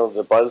the final,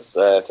 the buzz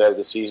throughout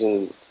the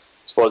season.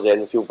 Towards the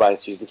end, people buying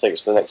season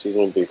tickets for the next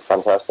season would be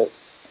fantastic.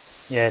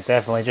 Yeah,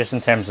 definitely. Just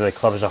in terms of the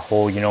club as a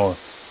whole,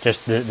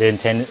 just the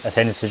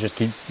attendance to just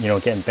keep,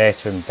 getting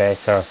better and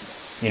better.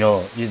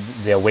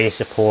 The away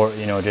support,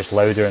 just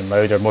louder and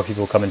louder. More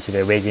people coming to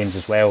the away games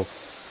as well.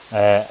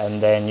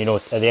 And then,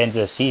 at the end of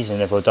the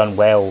season, if we've done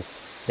well,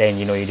 then,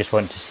 you just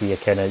want to see a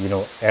kind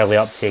of, early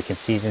uptake in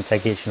season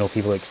tickets,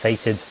 people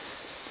excited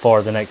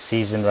for the next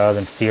season rather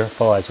than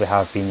fearful as we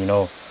have been,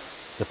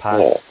 the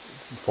past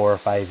 4 or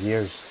 5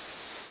 years.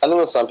 I know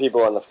there's some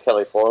people on the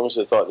Kelly forums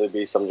who thought there'd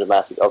be some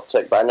dramatic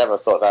uptick, but I never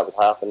thought that would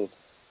happen.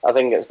 I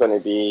think it's going to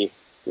be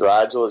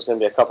gradual. It's going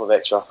to be a couple of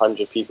extra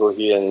 100 people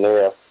here and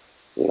there.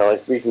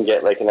 If we can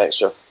get like an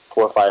extra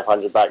 400 or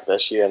 500 back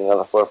this year and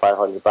another 400 or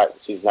 500 back the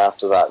season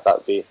after that,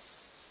 that'd be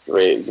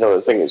great.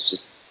 I think it's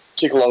just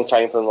took a long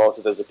time for them all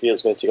to disappear.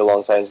 It's going to take a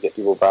long time to get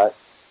people back.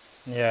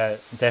 Yeah,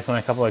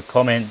 definitely a couple of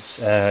comments.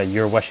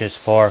 Your wishes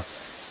for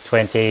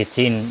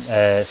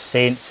 2018.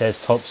 Saint says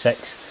top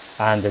 6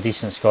 and a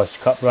decent Scottish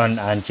Cup run,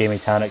 and Jamie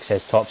Tannock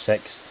says top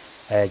 6,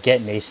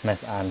 get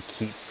Naismith and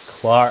keep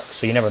Clark.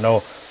 So you never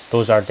know.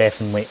 Those are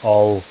definitely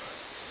all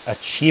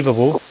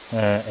achievable.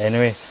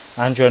 Anyway,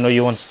 Andrew, I know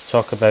you wanted to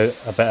talk about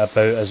a bit about,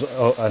 as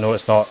I know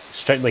it's not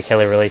strictly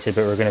Kelly related,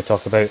 but we're going to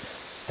talk about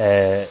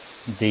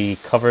the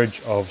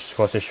coverage of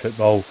Scottish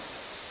football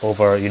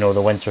over,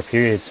 the winter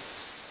period.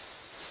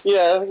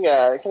 Yeah, I think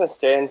it kind of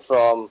stemmed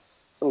from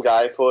some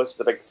guy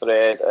posted a big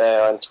thread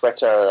on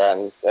Twitter,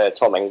 and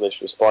Tom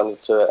English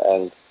responded to it,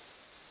 and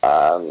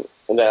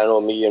then I know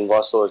me and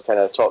Russell had kind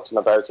of talked to him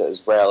about it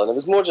as well, and it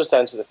was more just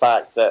down to the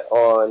fact that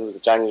on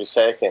January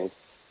 2nd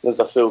there was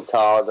a full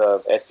card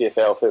of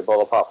SPFL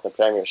football apart from the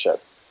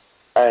Premiership,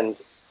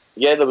 and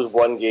there was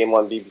one game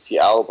on BBC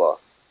Alba,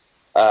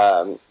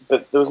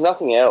 but there was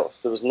nothing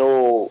else. There was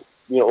no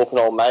open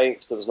all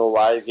mics, there was no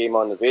live game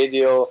on the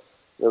radio,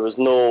 there was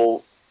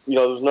no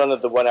there was none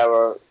of the 1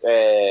 hour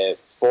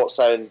Sports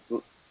Sound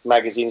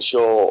magazine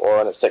show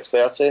on at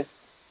 6:30. There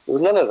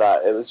was none of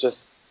that. It was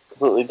just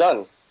completely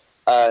done.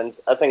 And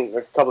I think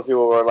a couple of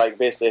people were like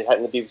basically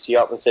hitting the BBC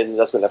up and saying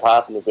this wouldn't have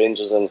happened if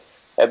Rangers and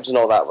Hibs and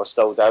all that were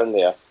still down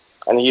there.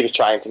 And he was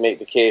trying to make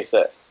the case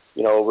that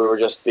we were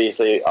just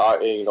basically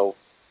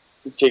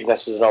taking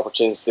this as an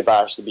opportunity to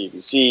bash the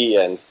BBC,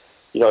 and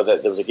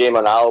that there was a game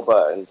on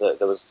Alba, and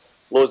there was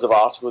loads of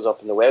articles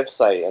up on the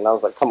website, and I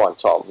was like, come on,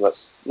 Tom,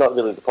 that's not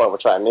really the point we're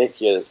trying to make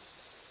here.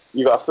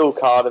 You've got a full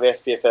card of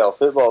SPFL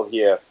football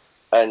here,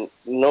 and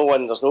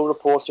there's no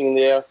reporting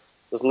there,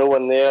 there's no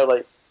one there.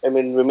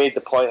 We made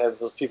the point of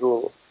there's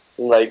people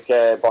like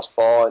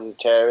Bosbaugh and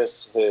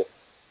Terrace who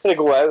kind of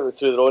go out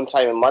through their own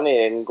time and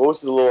money and go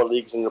to the lower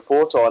leagues and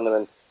report on them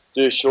and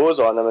do shows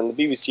on them, and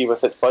the BBC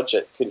with its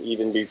budget couldn't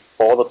even be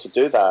bothered to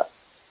do that.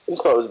 I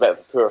just thought it was a bit of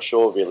a poor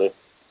show, really.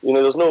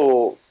 There's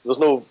no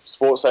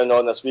Sports Sound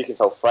on this week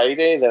until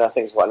Friday. Then I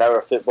think it's an hour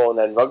of football and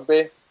then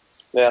rugby.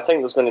 Then I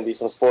think there's going to be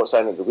some Sports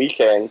Sound at the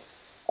weekend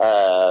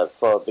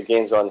for the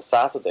games on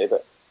Saturday.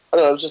 But I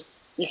don't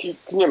know,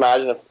 can you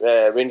imagine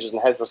if Rangers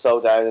and Hibs were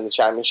still down in the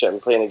Championship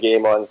and playing a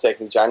game on the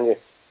 2nd of January?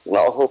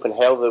 Not a hope in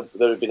hell there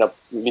would have been a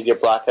media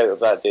blackout of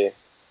that day.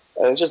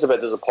 And it's just a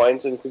bit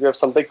disappointing because we have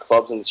some big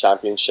clubs in the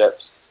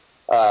Championships,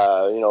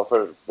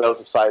 for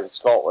relative size of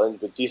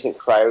Scotland with decent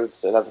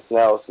crowds and everything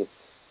else. And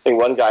I think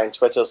one guy on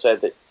Twitter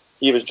said that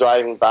he was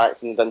driving back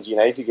from the Dundee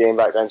United game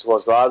back down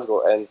towards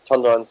Glasgow and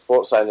turned on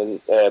Sports Sound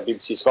and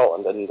BBC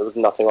Scotland, and there was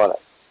nothing on it.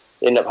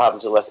 He ended up having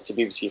to listen to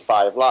BBC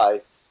 5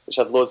 Live, which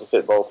had loads of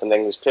football from the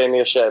English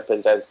Premiership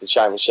and down to the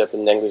Championship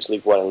and the English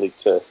League 1 and League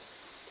 2.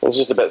 It's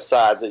just a bit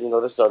sad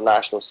that this is our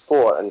national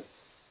sport, and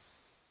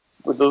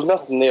there was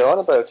nothing there on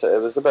about it.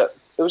 It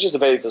was just a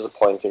very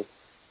disappointing,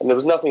 and there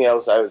was nothing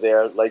else out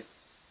there. There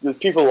was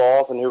people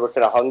off and who were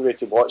kind of hungry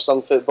to watch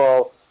some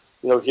football,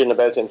 hearing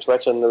about it on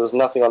Twitter, and there was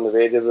nothing on the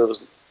radio. There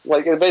was,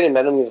 at the very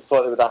minimum, you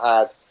thought they would have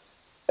had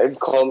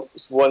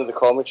one of the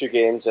commentary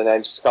games and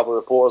then just a couple of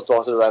reporters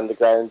dotted around the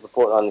ground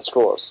reporting on the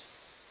scores.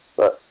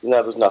 But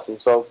there was nothing.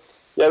 So,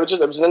 it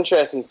was an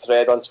interesting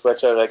thread on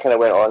Twitter. It kind of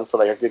went on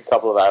for a good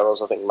couple of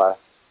hours. I think my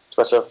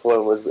Twitter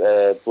phone was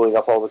blowing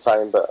up all the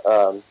time. But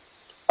I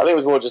think it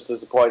was more just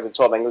disappointing.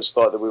 Tom English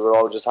thought that we were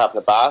all just having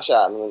a bash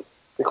at him,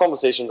 the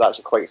conversation was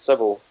actually quite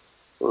civil.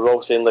 We were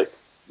all saying, like,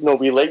 no,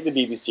 we like the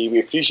BBC, we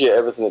appreciate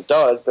everything it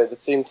does, but at the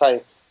same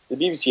time, the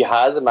BBC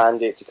has a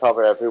mandate to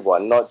cover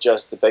everyone, not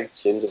just the big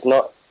teams. It's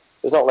not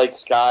like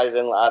Sky or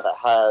anything like that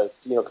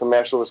has, you know,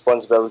 commercial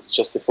responsibilities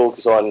just to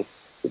focus on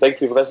the big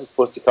people. This is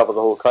supposed to cover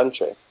the whole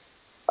country.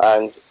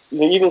 And you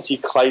can even see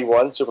Clyde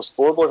One, Super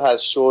Scoreboard,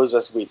 has shows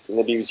this week, and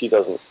the BBC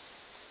doesn't.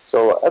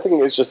 So I think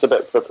it was just a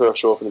bit of a poor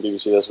show from the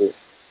BBC this week.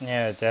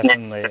 Yeah,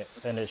 definitely.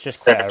 And it's just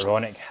quite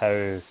ironic how,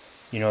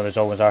 you know, there's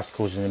always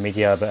articles in the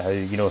media about how,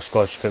 you know,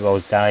 Scottish football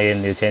is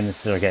dying, the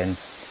attendances are getting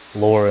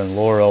lower and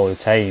lower all the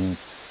time,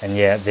 and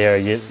yet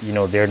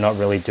they're not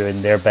really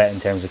doing their bit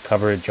in terms of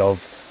coverage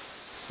of,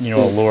 you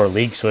know, a lower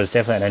league. So it's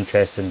definitely an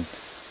interesting,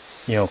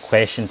 you know,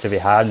 question to be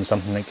had, and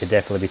something that could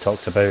definitely be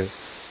talked about.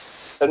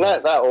 And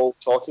that old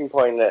talking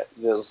point that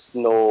there's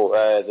no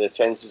the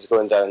attendance is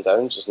going down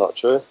is just not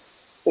true.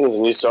 I think there's a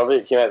new survey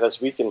that came out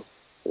this week, and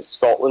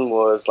Scotland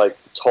was like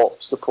the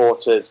top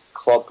supported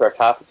club per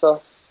capita.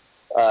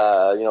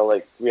 You know,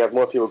 like we have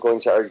more people going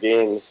to our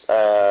games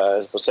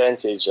as a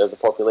percentage of the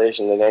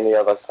population than any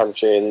other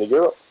country in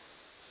Europe.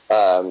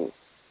 And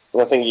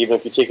I think even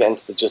if you take it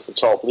into just the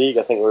top league,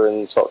 I think we're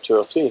in the top 2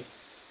 or 3.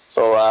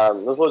 So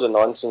there's loads of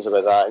nonsense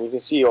about that, and you can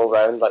see all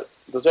around. Like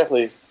there's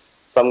definitely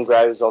some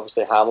grounds,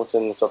 obviously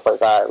Hamilton and stuff like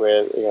that,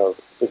 where you know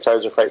the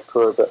crowds are quite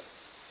poor. But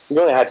you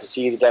only had to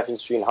see the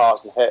difference between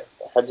Hearts and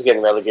Hibs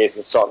getting relegated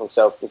and sorting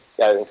themselves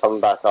out and coming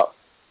back up.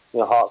 You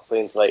know, Hearts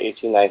playing to like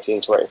 18,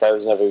 19,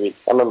 20,000 every week.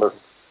 I remember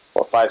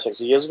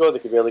 5-6 years ago they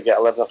could barely get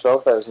 11 or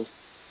 12,000.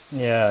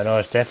 Yeah, no,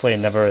 it's definitely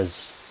never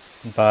as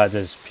bad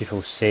as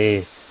people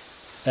say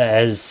it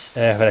is.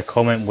 I've had a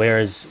comment, where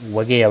is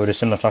Wiggy? I would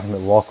assume they're talking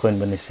about Lachlan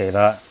when they say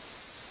that.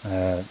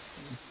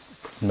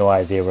 No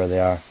idea where they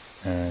are.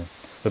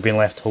 We've been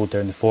left to hold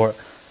down the fort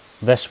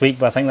this week,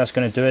 but I think that's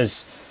going to do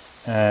us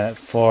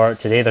for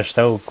today. They're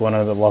still going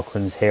on about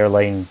Lachlan's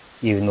hairline,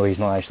 even though he's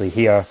not actually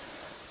here.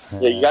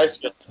 Yeah, you guys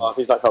get off.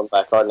 He's not coming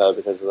back on now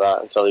because of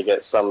that until he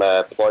gets some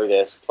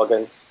Ploy-esque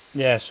plug-in.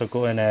 Yeah, so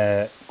go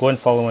and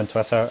follow him on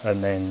Twitter,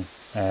 and then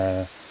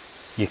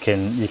you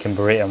can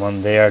berate him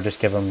on there.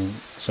 Just give him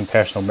some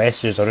personal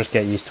messages, or just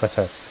get his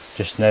Twitter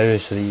just now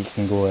so that you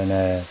can go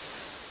and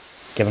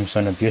give him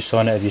some abuse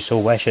on it if you so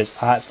wish. It's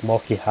at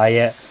Lockie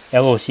Hyatt,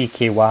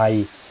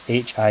 LOCKYHIGHET.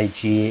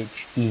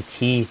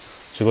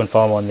 So go and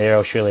follow him on there.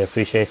 I'll surely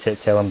appreciate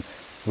it. Tell him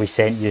we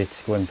sent you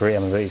to go and berate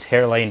him about his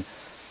hairline.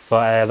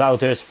 But that'll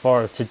do us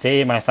for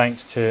today. My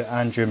thanks to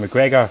Andrew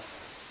McGregor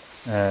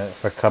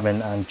for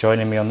coming and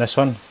joining me on this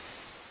one.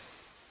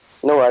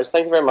 No worries.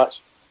 Thank you very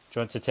much. Do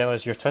you want to tell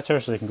us your Twitter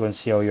so they can go and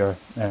see all your...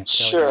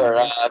 Sure.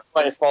 If you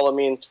want to follow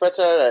me on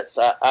Twitter, it's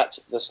at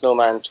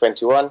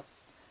thesnowman21.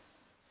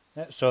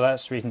 Yeah, so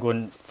that's where you can go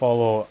and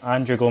follow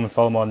Andrew. Go and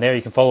follow him on there.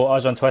 You can follow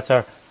us on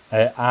Twitter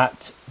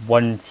at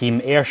One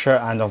Team Ayrshire,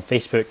 and on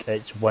Facebook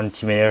it's One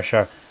Team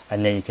Ayrshire,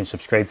 and then you can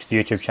subscribe to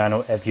the YouTube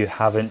channel if you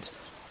haven't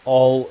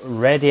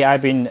already.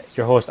 I've been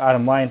your host,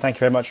 Adam Lyon. Thank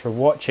you very much for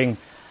watching,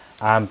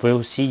 and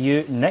we'll see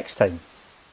you next time.